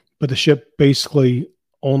 but the ship basically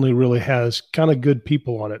only really has kind of good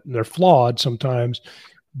people on it, and they're flawed sometimes,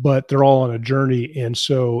 but they're all on a journey. And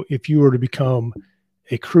so if you were to become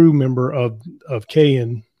a crew member of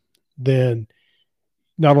Kayan, then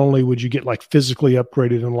not only would you get like physically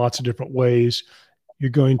upgraded in lots of different ways, you're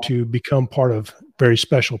going to become part of very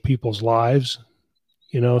special people's lives,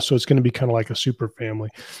 so it's going to be kind of like a super family.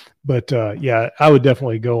 But yeah, I would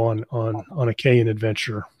definitely go on a Kayan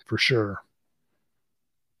adventure for sure.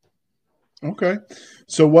 Okay.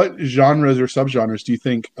 So what genres or subgenres do you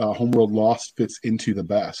think Homeworld Lost fits into the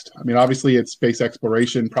best? I mean, obviously it's space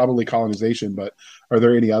exploration, probably colonization, but are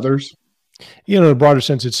there any others? In a broader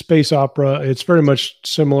sense, it's space opera. It's very much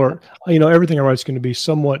similar. Everything I write is going to be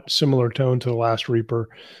somewhat similar tone to The Last Reaper.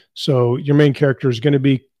 So your main character is going to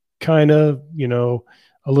be kind of,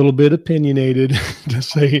 a little bit opinionated to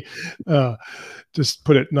say, just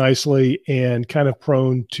put it nicely, and kind of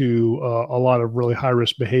prone to a lot of really high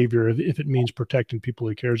risk behavior if it means protecting people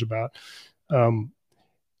he cares about.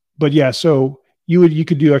 But yeah, so you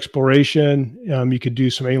could do exploration. You could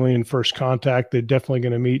do some alien first contact. They're definitely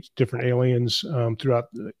going to meet different aliens throughout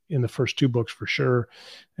in the first two books for sure,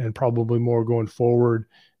 and probably more going forward.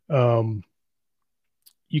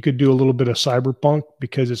 You could do a little bit of cyberpunk,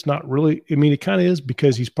 because it's not really, it kind of is,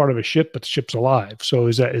 because he's part of a ship, but the ship's alive. So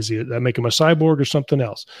does that make him a cyborg or something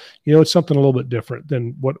else? It's something a little bit different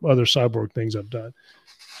than what other cyborg things I've done.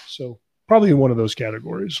 So probably in one of those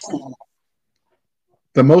categories.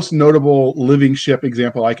 The most notable living ship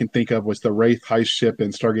example I can think of was the Wraith heist ship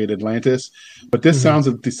in Stargate Atlantis, but this sounds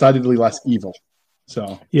decidedly less evil.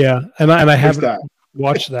 So yeah, and I haven't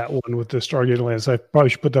watched that one with the Stargate Atlantis. I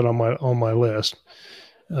probably should put that on my list.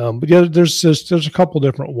 But yeah, there's a couple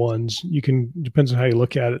different ones. Depends on how you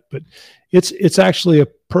look at it, but it's actually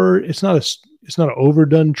it's not an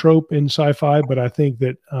overdone trope in sci-fi, but I think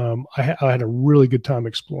that I had a really good time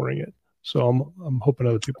exploring it. So I'm hoping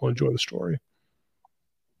other people enjoy the story.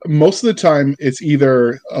 Most of the time it's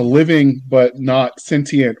either a living but not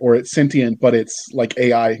sentient, or it's sentient but it's like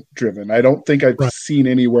AI driven. I don't think I've seen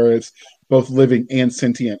anywhere it's both living and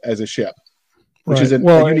sentient as a ship, which is a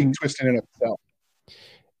unique twist in and of itself.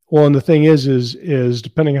 Well, and the thing is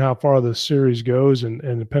depending on how far the series goes, and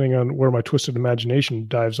depending on where my twisted imagination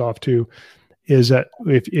dives off to, is that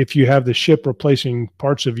if you have the ship replacing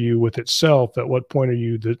parts of you with itself, at what point are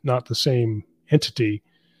you not the same entity?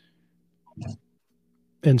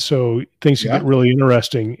 And so things get really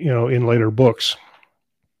interesting, in later books.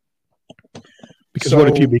 Because what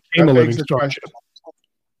if you became a living starship?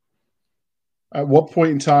 At what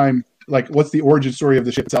point in time, like, what's the origin story of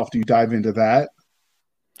the ship itself? Do you dive into that?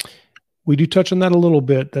 We do touch on that a little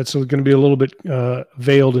bit. That's going to be a little bit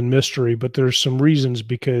veiled in mystery, but there's some reasons,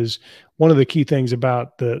 because one of the key things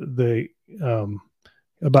about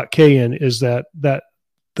about Kayan is that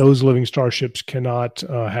those living starships cannot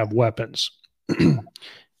have weapons.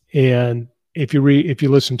 And if you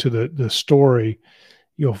listen to the story,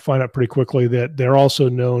 you'll find out pretty quickly that they're also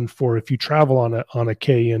known for, if you travel on a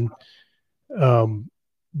Kayan,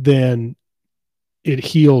 then it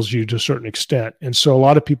heals you to a certain extent. And so a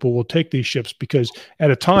lot of people will take these ships because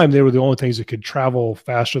at a time they were the only things that could travel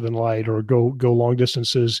faster than light or go long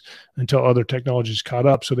distances until other technologies caught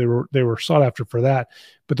up. So they were sought after for that,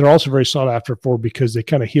 but they're also very sought after because they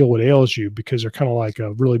kind of heal what ails you, because they're kind of like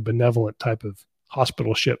a really benevolent type of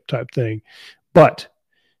hospital ship type thing. But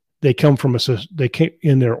they came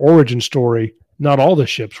in their origin story. Not all the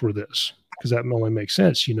ships were this, because that only makes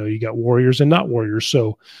sense. You got warriors and not warriors.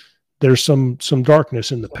 So there's some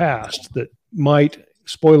darkness in the past that might,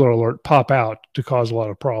 spoiler alert, pop out to cause a lot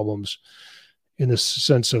of problems in the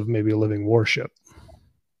sense of maybe a living warship.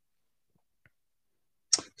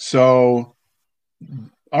 So,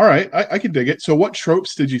 all right, I can dig it. So, what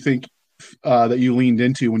tropes did you think that you leaned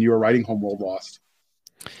into when you were writing Homeworld Lost?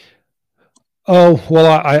 Oh, well,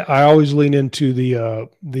 I always lean into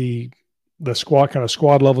the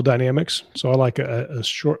squad level dynamics. So I like a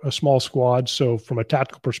small squad. So from a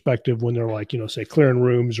tactical perspective, when they're like, say clearing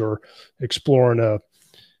rooms or exploring a,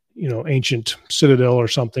 ancient citadel or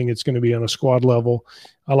something, it's going to be on a squad level.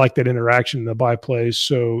 I like that interaction in the byplays.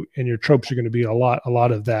 So, and your tropes are going to be a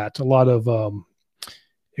lot of that, a lot of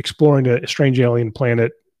exploring a strange alien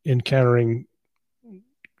planet, encountering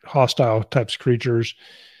hostile types of creatures.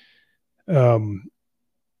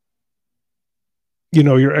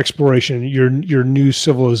 Your exploration, your new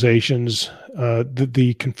civilizations,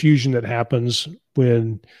 the confusion that happens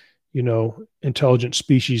when, intelligent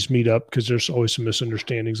species meet up, because there's always some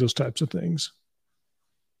misunderstandings, those types of things.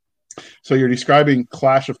 So you're describing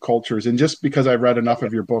clash of cultures. And just because I've read enough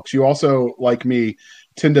of your books, you also, like me,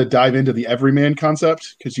 tend to dive into the everyman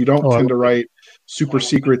concept, because you don't tend to write super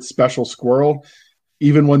secret special squirrel.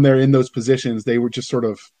 Even when they're in those positions, they were just sort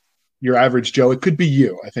of your average Joe. It could be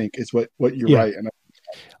you, I think, is what you write. And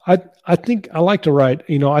I think I like to write,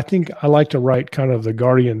 I think I like to write kind of the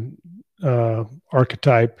guardian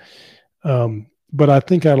archetype. But I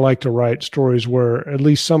think I like to write stories where at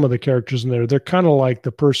least some of the characters in there, they're kind of like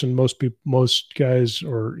the person most guys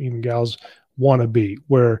or even gals want to be,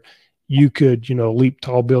 where you could, leap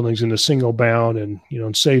tall buildings in a single bound and,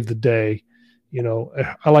 and save the day.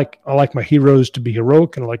 I like my heroes to be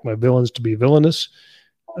heroic, and I like my villains to be villainous.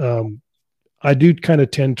 I do kind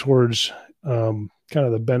of tend towards kind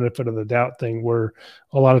of the benefit of the doubt thing, where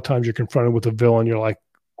a lot of times you're confronted with a villain, you're like,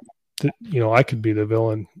 I could be the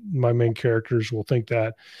villain. My main characters will think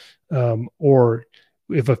that, or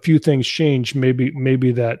if a few things change,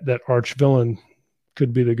 maybe that arch villain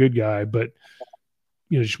could be the good guy. But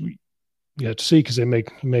you have to see, because they make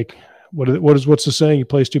what's the saying? You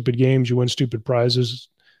play stupid games, you win stupid prizes.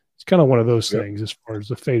 It's kind of one of those things as far as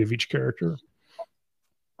the fate of each character.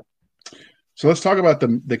 So let's talk about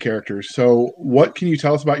the characters. So what can you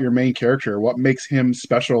tell us about your main character? What makes him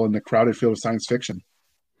special in the crowded field of science fiction?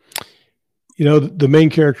 The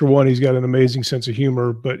main character, one, he's got an amazing sense of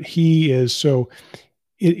humor, but he is so.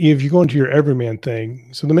 If you go into your everyman thing,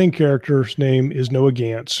 so the main character's name is Noah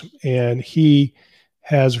Gantz, and he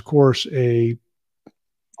has, of course, a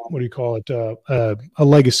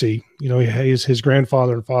legacy. His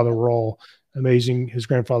grandfather and father were all amazing. His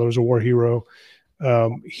grandfather was a war hero.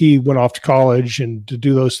 He went off to college and to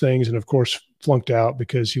do those things, and of course flunked out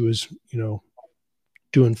because he was,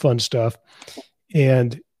 doing fun stuff,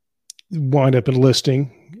 and wind up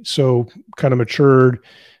enlisting. So kind of matured.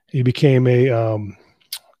 He became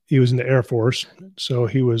he was in the Air Force. So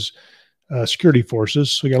he was security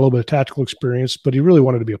forces. So he got a little bit of tactical experience, but he really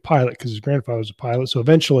wanted to be a pilot because his grandfather was a pilot. So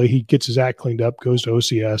eventually he gets his act cleaned up, goes to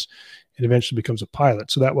OCS, and eventually becomes a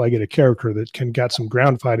pilot. So that way I get a character that got some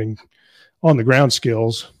ground fighting on the ground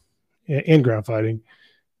skills and ground fighting,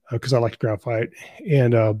 because I like to ground fight.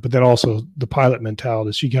 And, but then also the pilot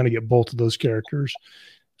mentality. So you kind of get both of those characters.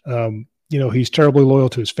 He's terribly loyal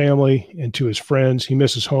to his family and to his friends. He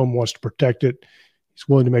misses home, wants to protect it. He's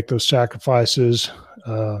willing to make those sacrifices.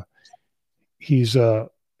 He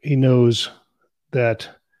knows that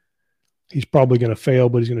he's probably going to fail,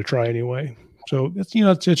 but he's going to try anyway. So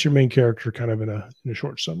it's your main character kind of in a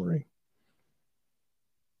short summary.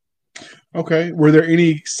 Okay. Were there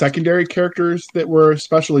any secondary characters that were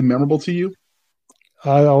especially memorable to you?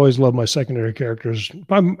 I always love my secondary characters.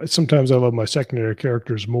 Sometimes I love my secondary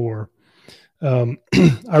characters more. I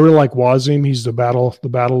really like Wazim. He's the battle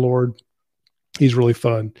lord. He's really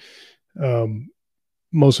fun,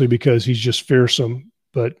 mostly because he's just fearsome.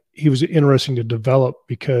 But he was interesting to develop,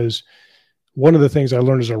 because one of the things I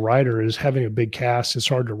learned as a writer is having a big cast is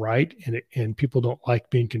hard to write, and people don't like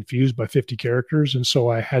being confused by 50 characters. And so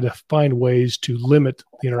I had to find ways to limit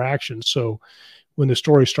the interaction. So when the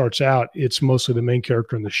story starts out, it's mostly the main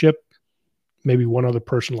character in the ship, maybe one other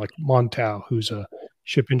person like Montau, who's a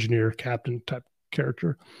ship engineer, captain type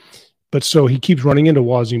character. But so he keeps running into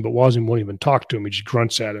Wazim, but Wazim won't even talk to him. He just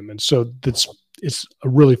grunts at him. And so it's a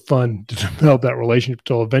really fun to develop that relationship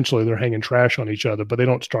until eventually they're hanging trash on each other, but they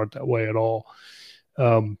don't start that way at all.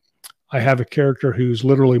 I have a character who's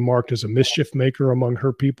literally marked as a mischief maker among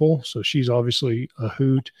her people. So she's obviously a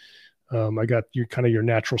hoot. I got your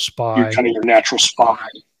natural spy.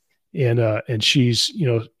 And she's,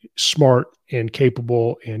 smart and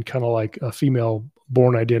capable and kind of like a female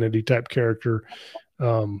Born Identity type character.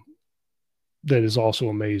 That is also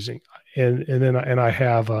amazing. And then I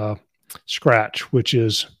have Scratch, which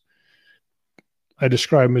is, I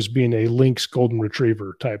describe him as being a lynx golden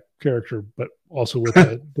retriever type character, but also with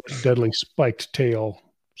a deadly spiked tail.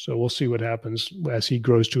 So we'll see what happens as he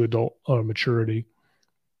grows to adult maturity.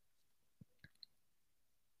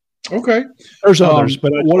 Okay. There's others,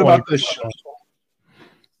 but what about the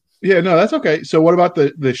Yeah, no, that's okay. So what about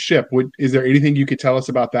the ship? Is there anything you could tell us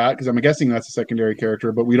about that? Because I'm guessing that's a secondary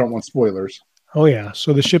character, but we don't want spoilers. Oh, yeah.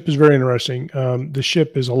 So the ship is very interesting. The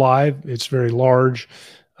ship is alive. It's very large.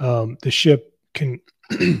 The ship can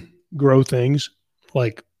grow things.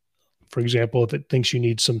 Like, for example, if it thinks you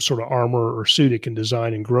need some sort of armor or suit, it can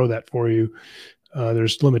design and grow that for you.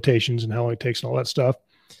 There's limitations in how long it takes and all that stuff.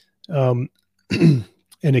 And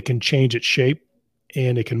it can change its shape,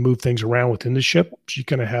 and it can move things around within the ship. So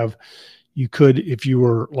you could, if you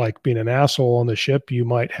were like being an asshole on the ship, you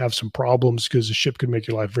might have some problems because the ship could make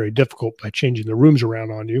your life very difficult by changing the rooms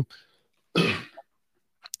around on you. So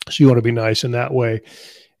you want to be nice in that way.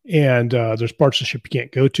 And there's parts of the ship you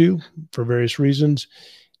can't go to for various reasons.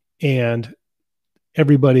 And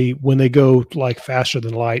everybody, when they go like faster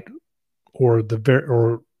than light or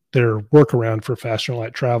their workaround for faster than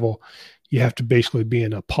light travel, you have to basically be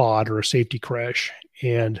in a pod or a safety crash.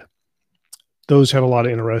 And those have a lot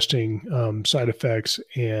of interesting side effects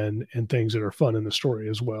and things that are fun in the story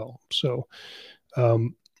as well. So I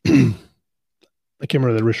can't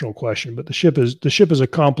remember the original question, but the ship is a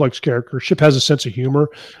complex character. Ship has a sense of humor.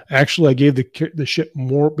 Actually, I gave the ship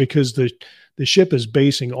more because the ship is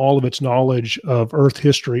basing all of its knowledge of Earth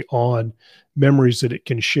history on memories that it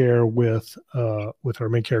can share with our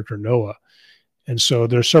main character, Noah. And so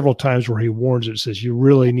there's several times where he warns it, says, you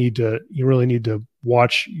really need to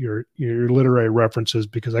watch your literary references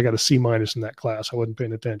because I got a C- in that class. I wasn't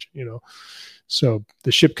paying attention, So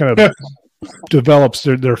the ship kind of develops,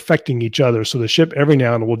 they're affecting each other. So the ship every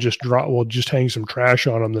now and then will just hang some trash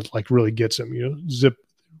on them that like really gets him,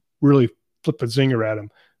 really flip a zinger at him.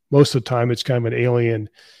 Most of the time it's kind of an alien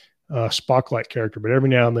Spock-like character, but every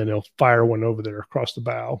now and then they'll fire one over there across the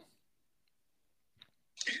bow.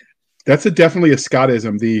 That's definitely a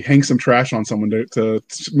Scottism, the hang some trash on someone to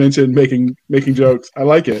mention making jokes. I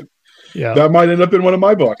like it. Yeah. That might end up in one of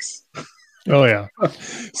my books. Oh, yeah.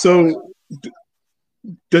 So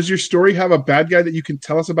does your story have a bad guy that you can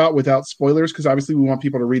tell us about without spoilers? Because obviously we want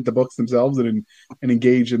people to read the books themselves and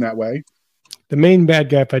engage in that way. The main bad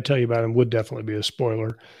guy, if I tell you about him, would definitely be a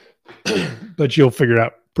spoiler. But you'll figure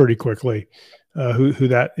out pretty quickly who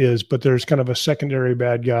that is. But there's kind of a secondary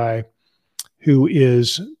bad guy who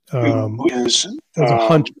is a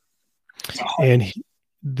hunter, and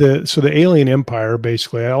the alien empire,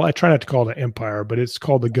 basically, I try not to call it an empire, but it's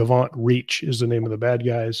called the Gavant Reach is the name of the bad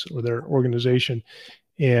guys or their organization.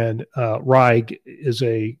 And Raig is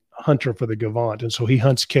a hunter for the Gavant, and so he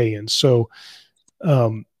hunts Kayans. So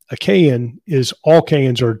a Kayan is all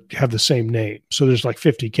Kayans have the same name. So there's like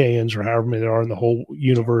 50 Kayans or however many there are in the whole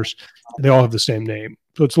universe, and they all have the same name.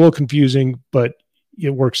 So it's a little confusing, but it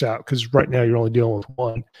works out because right now you're only dealing with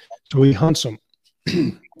one. So he hunts them,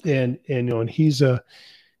 and he's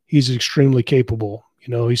extremely capable.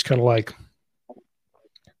 He's kind of like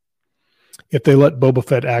if they let Boba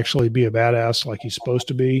Fett actually be a badass like he's supposed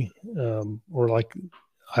to be, or like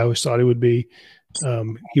I always thought he would be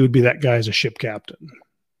that guy as a ship captain.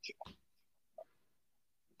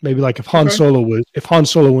 Maybe like if Han Solo went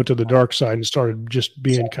to the dark side and started just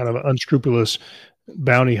being kind of an unscrupulous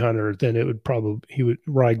bounty hunter, then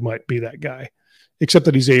Raig might be that guy, except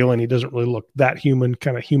that he's alien. He doesn't really look that human,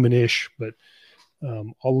 kind of human-ish, but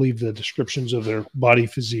I'll leave the descriptions of their body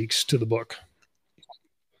physiques to the book.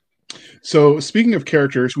 So speaking of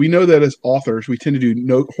characters, we know that as authors, we tend to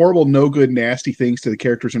do horrible, no good, nasty things to the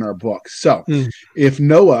characters in our books. So if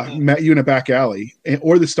Noah met you in a back alley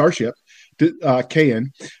or the starship,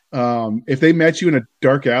 Kayan, if they met you in a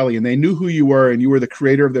dark alley and they knew who you were and you were the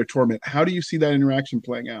creator of their torment, how do you see that interaction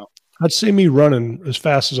playing out? I'd see me running as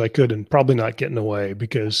fast as I could and probably not getting away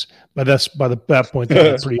because by that point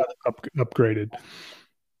they're pretty upgraded.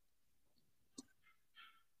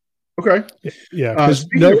 Okay. Yeah. Because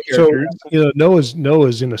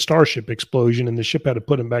Noah's in a starship explosion and the ship had to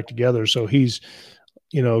put him back together. So he's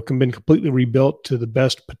been completely rebuilt to the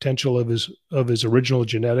best potential of his original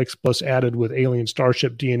genetics, plus added with alien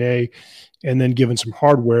starship DNA, and then given some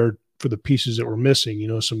hardware for the pieces that were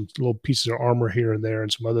missing. Some little pieces of armor here and there,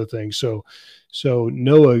 and some other things. So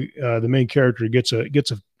Noah, the main character, gets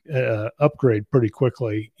a upgrade pretty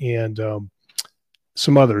quickly, and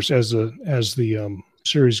some others as the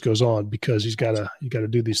series goes on because you got to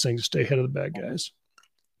do these things to stay ahead of the bad guys.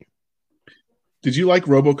 Did you like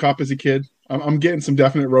RoboCop as a kid? I'm getting some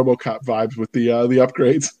definite RoboCop vibes with the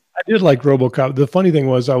upgrades. I did like RoboCop. The funny thing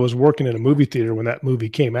was I was working in a movie theater when that movie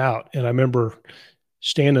came out, and I remember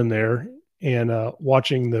standing there and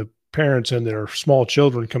watching the parents and their small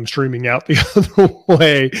children come streaming out the other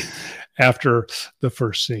way after the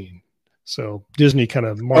first scene. So Disney kind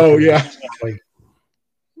of marketed. Oh yeah.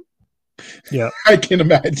 Yeah. I can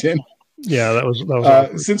imagine. Yeah, that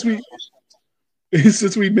was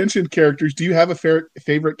since we mentioned characters, do you have a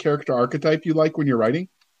favorite character archetype you like when you're writing?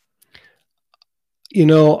 You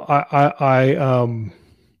know,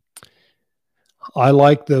 I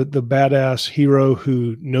like the badass hero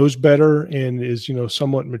who knows better and is, you know,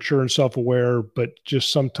 somewhat mature and self-aware, but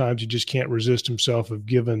just sometimes he just can't resist himself of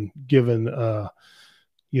given,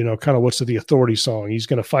 you know, kind of what's the authority song. He's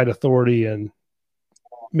going to fight authority and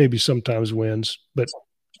maybe sometimes wins, but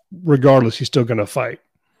regardless, he's still going to fight.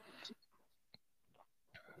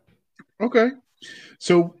 Okay.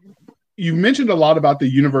 So you mentioned a lot about the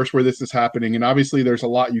universe where this is happening, and obviously there's a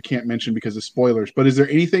lot you can't mention because of spoilers, but is there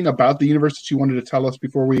anything about the universe that you wanted to tell us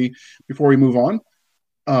before we move on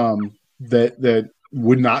that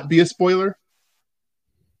would not be a spoiler?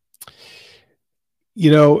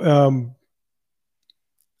 You know,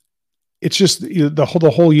 it's just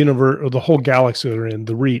the whole universe or the whole galaxy they're in,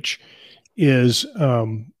 the Reach, is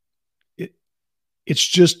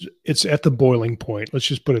it's at the boiling point. Let's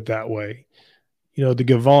just put it that way. You know, the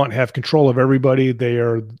Gavant have control of everybody. They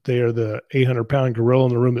are the 800-pound gorilla in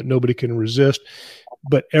the room that nobody can resist.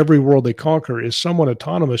 But every world they conquer is somewhat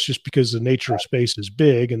autonomous just because the nature of space is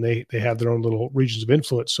big and they have their own little regions of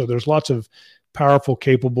influence. So there's lots of powerful,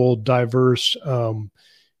 capable, diverse, you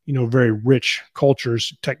know, very rich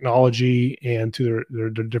cultures, technology, and to their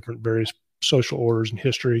different various social orders and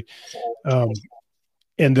history.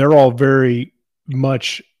 And they're all very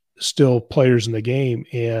much still players in the game.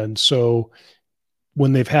 And so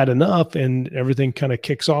when they've had enough and everything kind of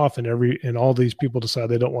kicks off and all these people decide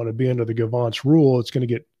they don't want to be under the Gavant's rule, it's going to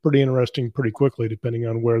get pretty interesting pretty quickly, depending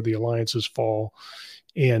on where the alliances fall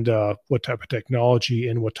and what type of technology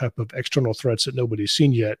and what type of external threats that nobody's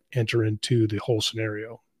seen yet enter into the whole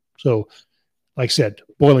scenario. So, like I said,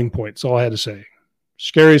 boiling point. That's all I had to say.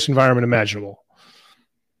 Scariest environment imaginable.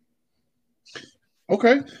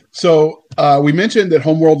 Okay. So we mentioned that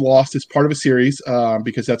Homeworld Lost is part of a series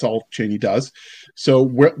because that's all Chaney does. So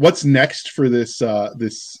what's next for these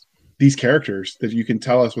characters that you can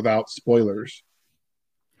tell us without spoilers?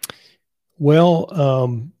 Well,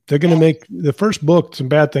 they're going to make the first book. Some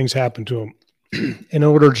bad things happen to them. In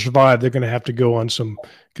order to survive, they're going to have to go on some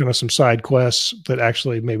side quests that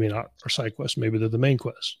actually maybe not are side quests. Maybe they're the main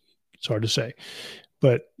quests. It's hard to say.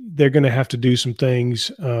 But they're going to have to do some things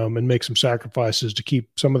and make some sacrifices to keep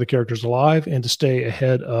some of the characters alive and to stay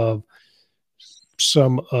ahead of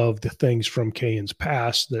some of the things from Kayan's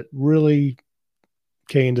past that really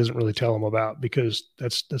Kayan doesn't really tell them about because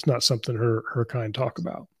that's not something her kind talk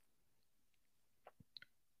about.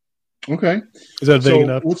 Okay. Is that vague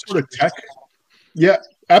enough? What sort of tech? Yeah,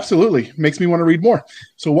 absolutely. Makes me want to read more.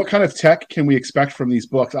 So what kind of tech can we expect from these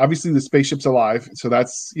books? Obviously the spaceship's alive. So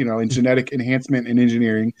that's, you know, in genetic enhancement and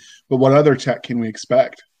engineering, but what other tech can we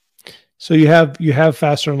expect? So you have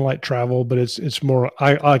faster than light travel, but it's more,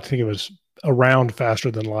 I like to think of it as around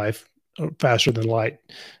faster than light.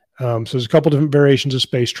 So there's a couple different variations of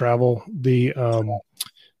space travel. The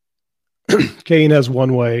Kayan has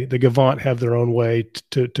one way. The Gavant have their own way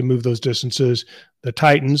to move those distances. The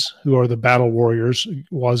Titans, who are the battle warriors,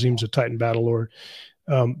 Wazim's a Titan battle lord.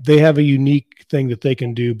 They have a unique thing that they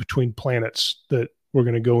can do between planets that we're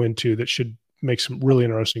going to go into that should make some really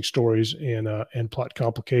interesting stories and plot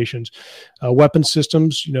complications. Weapon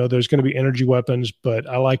systems, you know, there's going to be energy weapons, but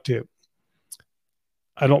I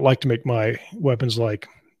don't like to make my weapons like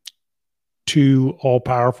too all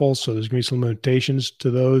powerful. So there's going to be some limitations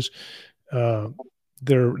to those.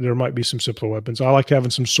 There might be some simpler weapons. I like having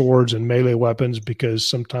some swords and melee weapons because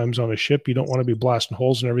sometimes on a ship, you don't want to be blasting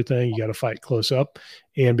holes and everything. You got to fight close up.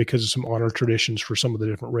 And because of some honor traditions for some of the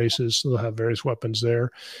different races, so they'll have various weapons there.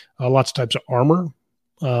 Lots of types of armor.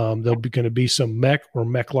 There'll be going to be some mech or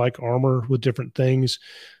mech-like armor with different things.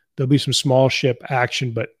 There'll be some small ship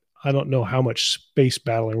action, but I don't know how much space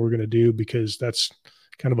battling we're going to do because that's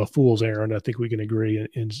kind of a fool's errand. I think we can agree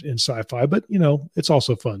in sci-fi, but you know, it's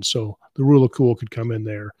also fun. So the rule of cool could come in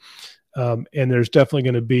there. And there's definitely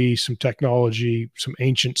going to be some technology, some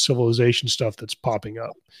ancient civilization stuff that's popping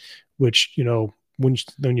up, which, you know, when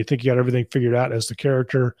you think you got everything figured out as the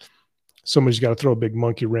character, somebody's got to throw a big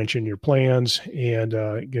monkey wrench in your plans and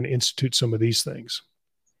going to institute some of these things.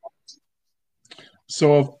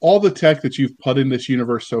 So of all the tech that you've put in this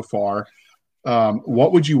universe so far,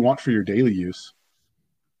 what would you want for your daily use?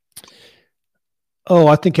 Oh,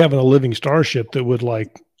 I think having a living starship that would,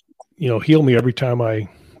 like, heal me every time I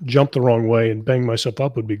jump the wrong way and bang myself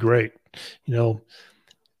up would be great.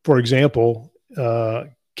 for example,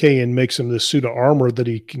 Kayan makes him this suit of armor that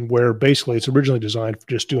he can wear. Basically, it's originally designed for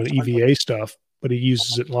just doing EVA stuff, but he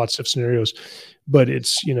uses it in lots of scenarios. But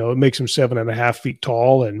it's, it makes him 7.5 feet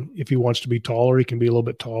tall. And if he wants to be taller, he can be a little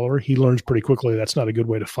bit taller. He learns pretty quickly that's not a good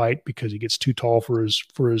way to fight because he gets too tall for his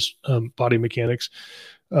body mechanics.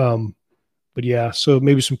 But yeah, so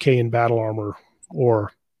maybe some Kayan battle armor,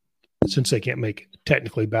 or since they can't make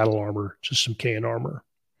technically battle armor, just some Kayan armor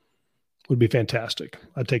would be fantastic.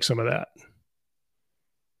 I'd take some of that.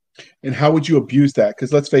 And how would you abuse that?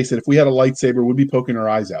 Because let's face it, if we had a lightsaber, we'd be poking our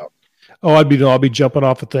eyes out. Oh, I'll be jumping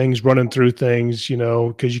off of things, running through things,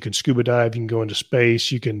 because you can scuba dive, you can go into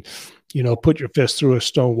space, you can, put your fist through a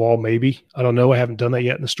stone wall. Maybe, I don't know. I haven't done that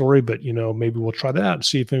yet in the story, but maybe we'll try that out and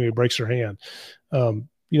see if anybody breaks their hand.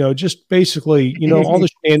 Just basically, all the,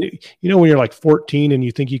 and when you're like 14 and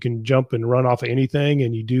you think you can jump and run off of anything,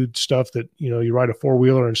 and you do stuff that, you ride a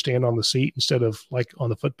 4-wheeler and stand on the seat instead of like on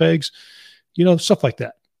the foot pegs, stuff like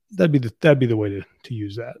that. That'd be the way to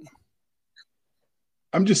use that.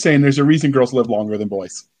 I'm just saying there's a reason girls live longer than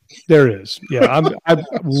boys. There is. Yeah. I'm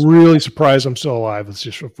really surprised I'm still alive. It's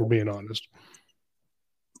just, if we're being honest.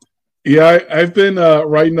 Yeah. I've been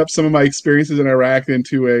writing up some of my experiences in Iraq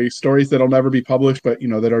into stories that'll never be published, but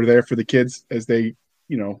that are there for the kids as they,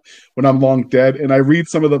 when I'm long dead. And I read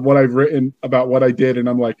some of what I've written about what I did. And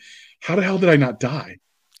I'm like, how the hell did I not die?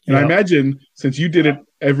 And I imagine since you did it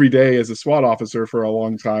every day as a SWAT officer for a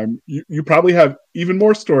long time, you probably have even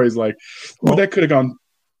more stories like, that could have gone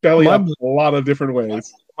belly up a lot of different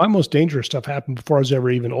ways. My most dangerous stuff happened before I was ever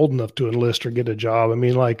even old enough to enlist or get a job. I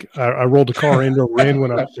mean, like I rolled a car into a ring when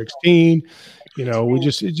I was 16.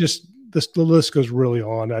 The list goes really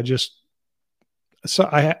on. I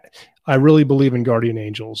really believe in guardian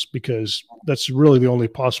angels because that's really the only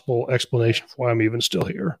possible explanation for why I'm even still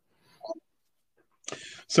here.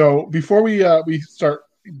 So before we start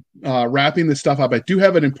wrapping this stuff up, I do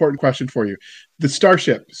have an important question for you. The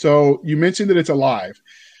starship. So you mentioned that it's alive.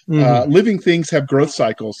 Mm-hmm. Living things have growth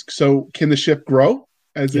cycles. So can the ship grow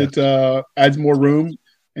as it adds more room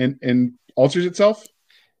and alters itself?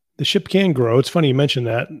 The ship can grow. It's funny you mentioned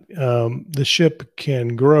that. The ship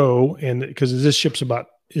can grow, and because this ship's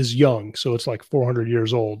is young, so it's like 400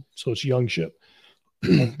 years old. So it's a young ship,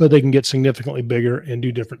 but they can get significantly bigger and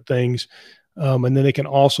do different things. And then they can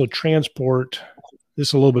also transport, this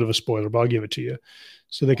is a little bit of a spoiler, but I'll give it to you.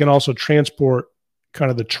 So they can also transport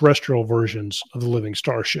kind of the terrestrial versions of the living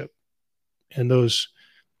starship. And those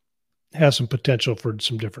have some potential for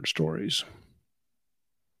some different stories.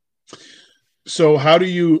 So how do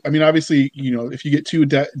you, obviously, if you get too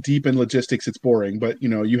deep in logistics, it's boring, but,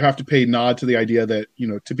 you have to pay nod to the idea that,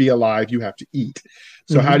 to be alive, you have to eat.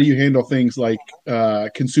 So how do you handle things like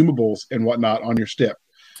consumables and whatnot on your ship?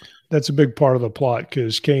 That's a big part of the plot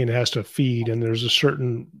because Kayan has to feed, and there's a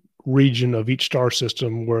certain region of each star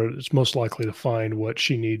system where it's most likely to find what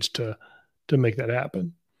she needs to make that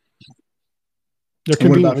happen.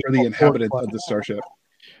 What about for the inhabitants of the starship?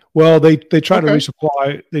 Well, they try to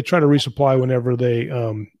resupply. They try to resupply whenever they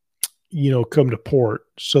come to port,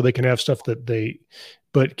 so they can have stuff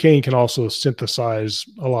but Kayan can also synthesize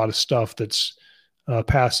a lot of stuff that's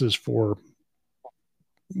passes for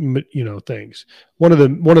things. One of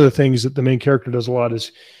the things that the main character does a lot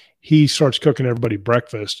is he starts cooking everybody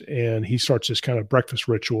breakfast, and he starts this kind of breakfast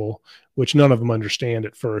ritual, which none of them understand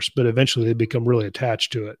at first, but eventually they become really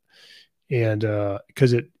attached to it. And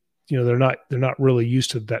because they're not really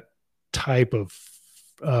used to that type of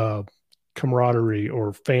camaraderie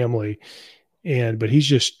or family. But he's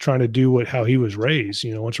just trying to do how he was raised,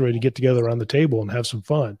 once ready to get together around the table and have some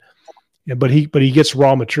fun. But he gets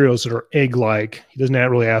raw materials that are egg-like. He doesn't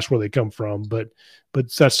really ask where they come from, but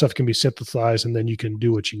that stuff can be synthesized, and then you can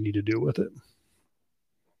do what you need to do with it.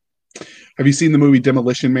 Have you seen the movie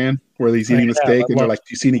Demolition Man, where he's eating a steak and they're like,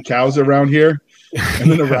 "Do you see any cows around here?" And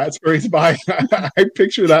then a rat scurries by. I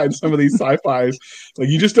picture that in some of these sci-fis. Like,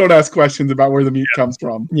 you just don't ask questions about where the meat comes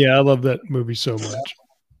from. Yeah, I love that movie so much.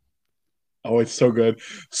 Oh, it's so good.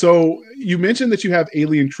 So you mentioned that you have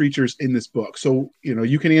alien creatures in this book. So,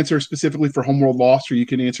 you can answer specifically for Homeworld Lost, or you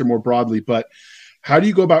can answer more broadly, but how do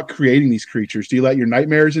you go about creating these creatures? Do you let your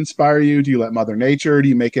nightmares inspire you? Do you let Mother Nature? Do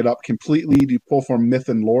you make it up completely? Do you pull from myth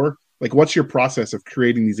and lore? Like, what's your process of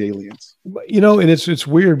creating these aliens? And it's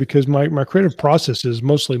weird because my creative process is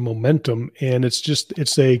mostly momentum, and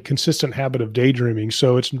it's a consistent habit of daydreaming.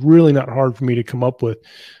 So it's really not hard for me to come up with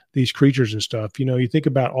these creatures and stuff. You think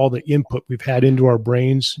about all the input we've had into our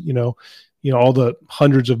brains, all the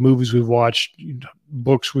hundreds of movies we've watched,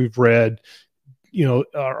 books we've read,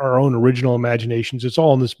 our own original imaginations. It's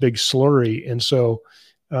all in this big slurry. And so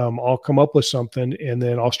I'll come up with something and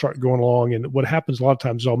then I'll start going along. And what happens a lot of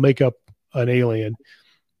times is I'll make up an alien,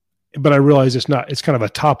 but I realize it's kind of a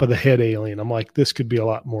top of the head alien. I'm like, this could be a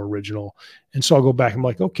lot more original. And so I'll go back and I'm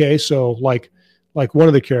like, okay, so like one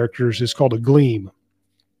of the characters is called a Gleam,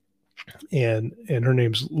 and her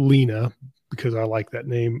name's Lena, because I like that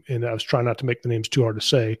name. And I was trying not to make the names too hard to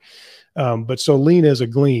say. But so Lena is a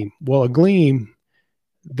Gleam. Well, a Gleam,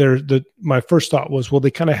 my first thought was, well,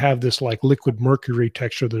 they kind of have this like liquid mercury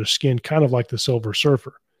texture to their skin, kind of like the Silver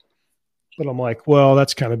Surfer. But I'm like, well,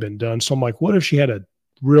 that's kind of been done. So I'm like, what if she had a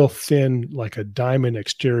real thin, like a diamond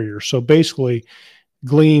exterior? So basically,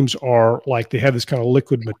 Gleams are like, they have this kind of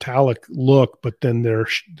liquid metallic look, but then their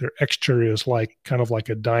exterior is like kind of like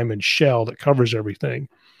a diamond shell that covers everything.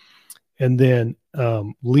 And then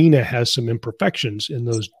Lena has some imperfections in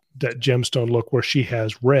that gemstone look, where she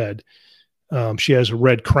has red. She has a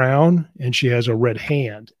red crown and she has a red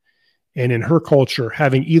hand. And in her culture,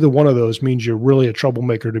 having either one of those means you're really a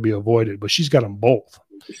troublemaker to be avoided, but she's got them both.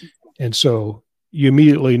 And so you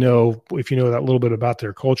immediately know, if you know that little bit about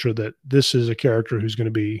their culture, that this is a character who's going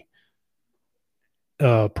to be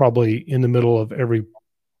probably in the middle of every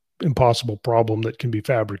impossible problem that can be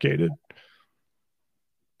fabricated.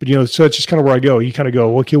 But, so it's just kind of where I go. You kind of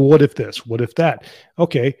go, okay, well, what if this? What if that?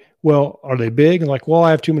 Okay, well, are they big? And like, well,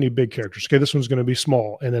 I have too many big characters. Okay, this one's going to be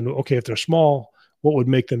small. And then, okay, if they're small, what would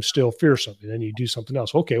make them still fearsome? And then you do something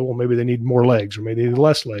else. Okay, well, maybe they need more legs, or maybe they need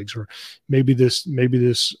less legs, or maybe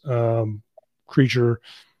this creature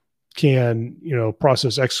can,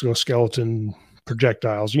 process exoskeleton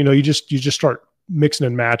projectiles. You just start mixing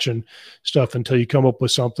and matching stuff until you come up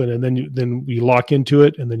with something, and then you lock into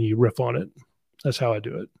it, and then you riff on it. That's how I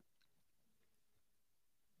do it.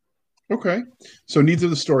 Okay. So needs of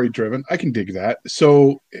the story driven. I can dig that.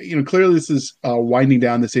 So, clearly this is winding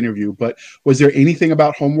down this interview, but was there anything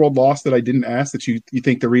about Homeworld Lost that I didn't ask that you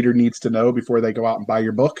think the reader needs to know before they go out and buy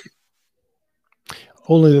your book?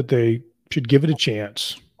 Only that they should give it a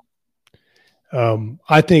chance.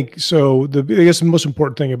 I think so. I guess the most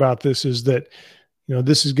important thing about this is that,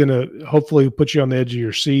 this is going to hopefully put you on the edge of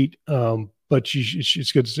your seat. But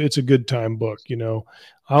it's good. It's a good time book.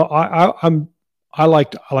 I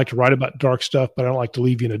like to write about dark stuff, but I don't like to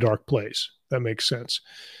leave you in a dark place. That makes sense.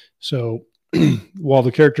 So while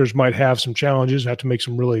the characters might have some challenges, have to make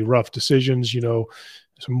some really rough decisions, some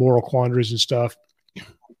moral quandaries and stuff,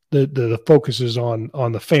 the focus is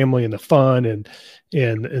on the family and the fun and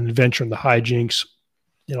adventure and the hijinks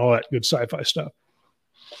and all that good sci-fi stuff.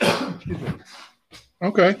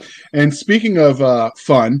 Okay. And speaking of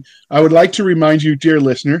fun, I would like to remind you, dear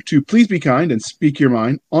listener, to please be kind and speak your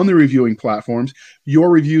mind on the reviewing platforms. Your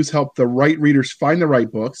reviews help the right readers find the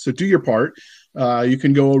right books, so do your part. You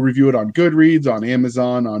can go review it on Goodreads, on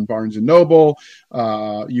Amazon, on Barnes & Noble.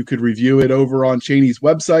 You could review it over on Cheney's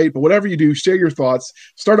website. But whatever you do, share your thoughts,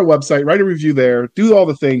 start a website, write a review there, do all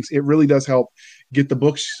the things. It really does help get the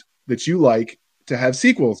books that you like to have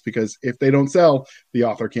sequels, because if they don't sell, the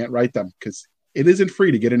author can't write them, because it isn't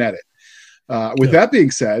free to get an edit. With that being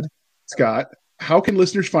said, Scott, how can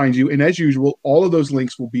listeners find you? And as usual, all of those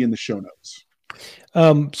links will be in the show notes.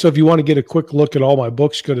 So if you want to get a quick look at all my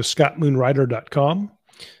books, go to scottmoonwriter.com.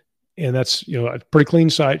 And that's, a pretty clean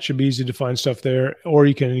site. Should be easy to find stuff there. Or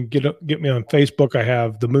you can get me on Facebook. I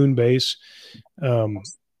have the Moon Base. And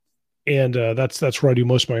that's where I do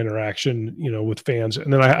most of my interaction, with fans.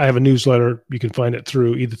 And then I have a newsletter. You can find it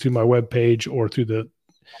either through my webpage or through the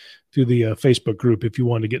Facebook group if you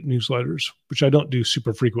want to get newsletters, which I don't do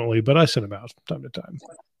super frequently, but I send them out from time to time.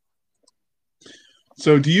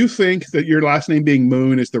 So do you think that your last name being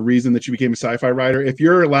Moon is the reason that you became a sci-fi writer? If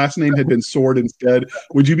your last name had been Sword instead,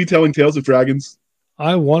 would you be telling Tales of Dragons?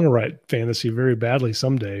 I want to write fantasy very badly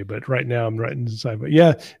someday, but right now I'm writing sci-fi.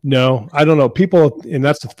 Yeah, no, I don't know. People, and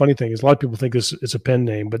that's the funny thing, is a lot of people think it's a pen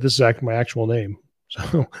name, but this is my actual name.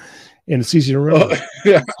 So, and it's easy to remember.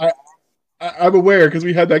 Yeah, I'm aware because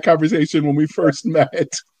we had that conversation when we first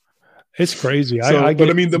met. It's crazy.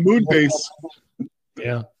 The Moon Base.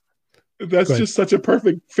 Yeah. That's just such a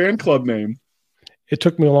perfect fan club name. It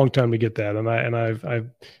took me a long time to get that.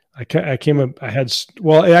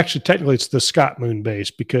 Actually technically it's the Scott Moon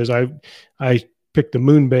Base, because I picked the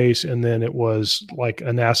Moon Base and then it was like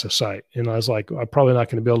a NASA site. And I was like, I'm probably not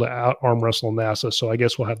going to be able to arm wrestle NASA. So I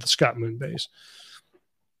guess we'll have the Scott Moon Base.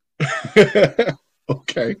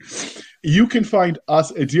 Okay. You can find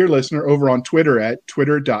us, a dear listener, over on Twitter at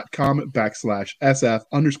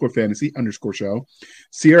twitter.com/SF_fantasy_show,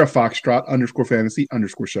 Sierra Foxtrot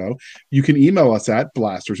 _fantasy_show. You can email us at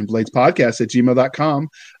blastersandbladespodcast@gmail.com.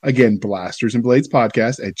 Again,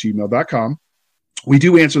 blastersandbladespodcast@gmail.com. We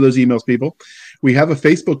do answer those emails, people. We have a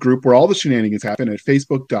Facebook group where all the shenanigans happen at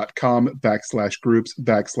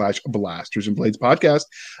facebook.com/groups/Blasters and Blades podcast.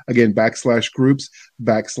 Again,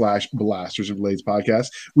 /groups/Blasters and Blades podcast.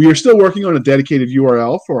 We are still working on a dedicated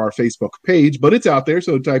URL for our Facebook page, but it's out there.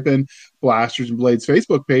 So type in Blasters and Blades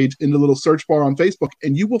Facebook page in the little search bar on Facebook,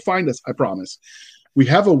 and you will find us, I promise. We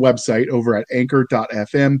have a website over at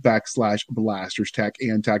anchor.fm/blasters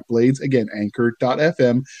and blades. Again,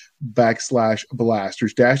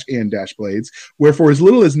 anchor.fm/blasters blades, where for as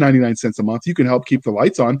little as 99 cents a month, you can help keep the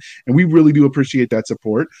lights on. And we really do appreciate that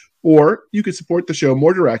support. Or you can support the show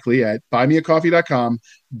more directly at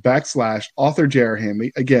buymeacoffee.com/author J.R.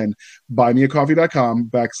 Handley. Again,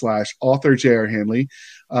 buymeacoffee.com/author J.R. Handley.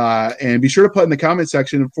 And be sure to put in the comment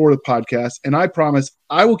section for the podcast. And I promise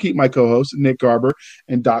I will keep my co-hosts, Nick Garber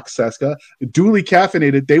and Doc Seska, duly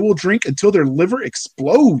caffeinated. They will drink until their liver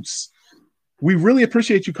explodes. We really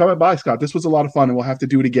appreciate you coming by, Scott. This was a lot of fun, and we'll have to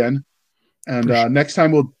do it again. And next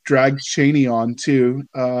time we'll drag Cheney on too.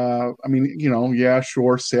 I mean, yeah,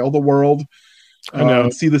 sure. Sail the world.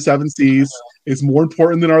 See the seven seas. It's more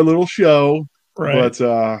important than our little show. Right. But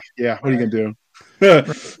yeah, what are you going to do?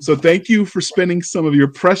 So thank you for spending some of your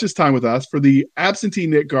precious time with us. For the absentee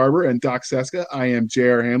Nick Garber and Doc Seska, I am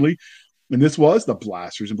J.R. Handley. And this was the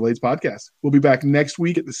Blasters and Blades podcast. We'll be back next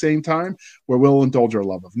week at the same time, where we'll indulge our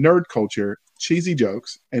love of nerd culture, cheesy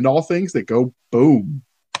jokes, and all things that go boom.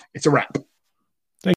 It's a wrap.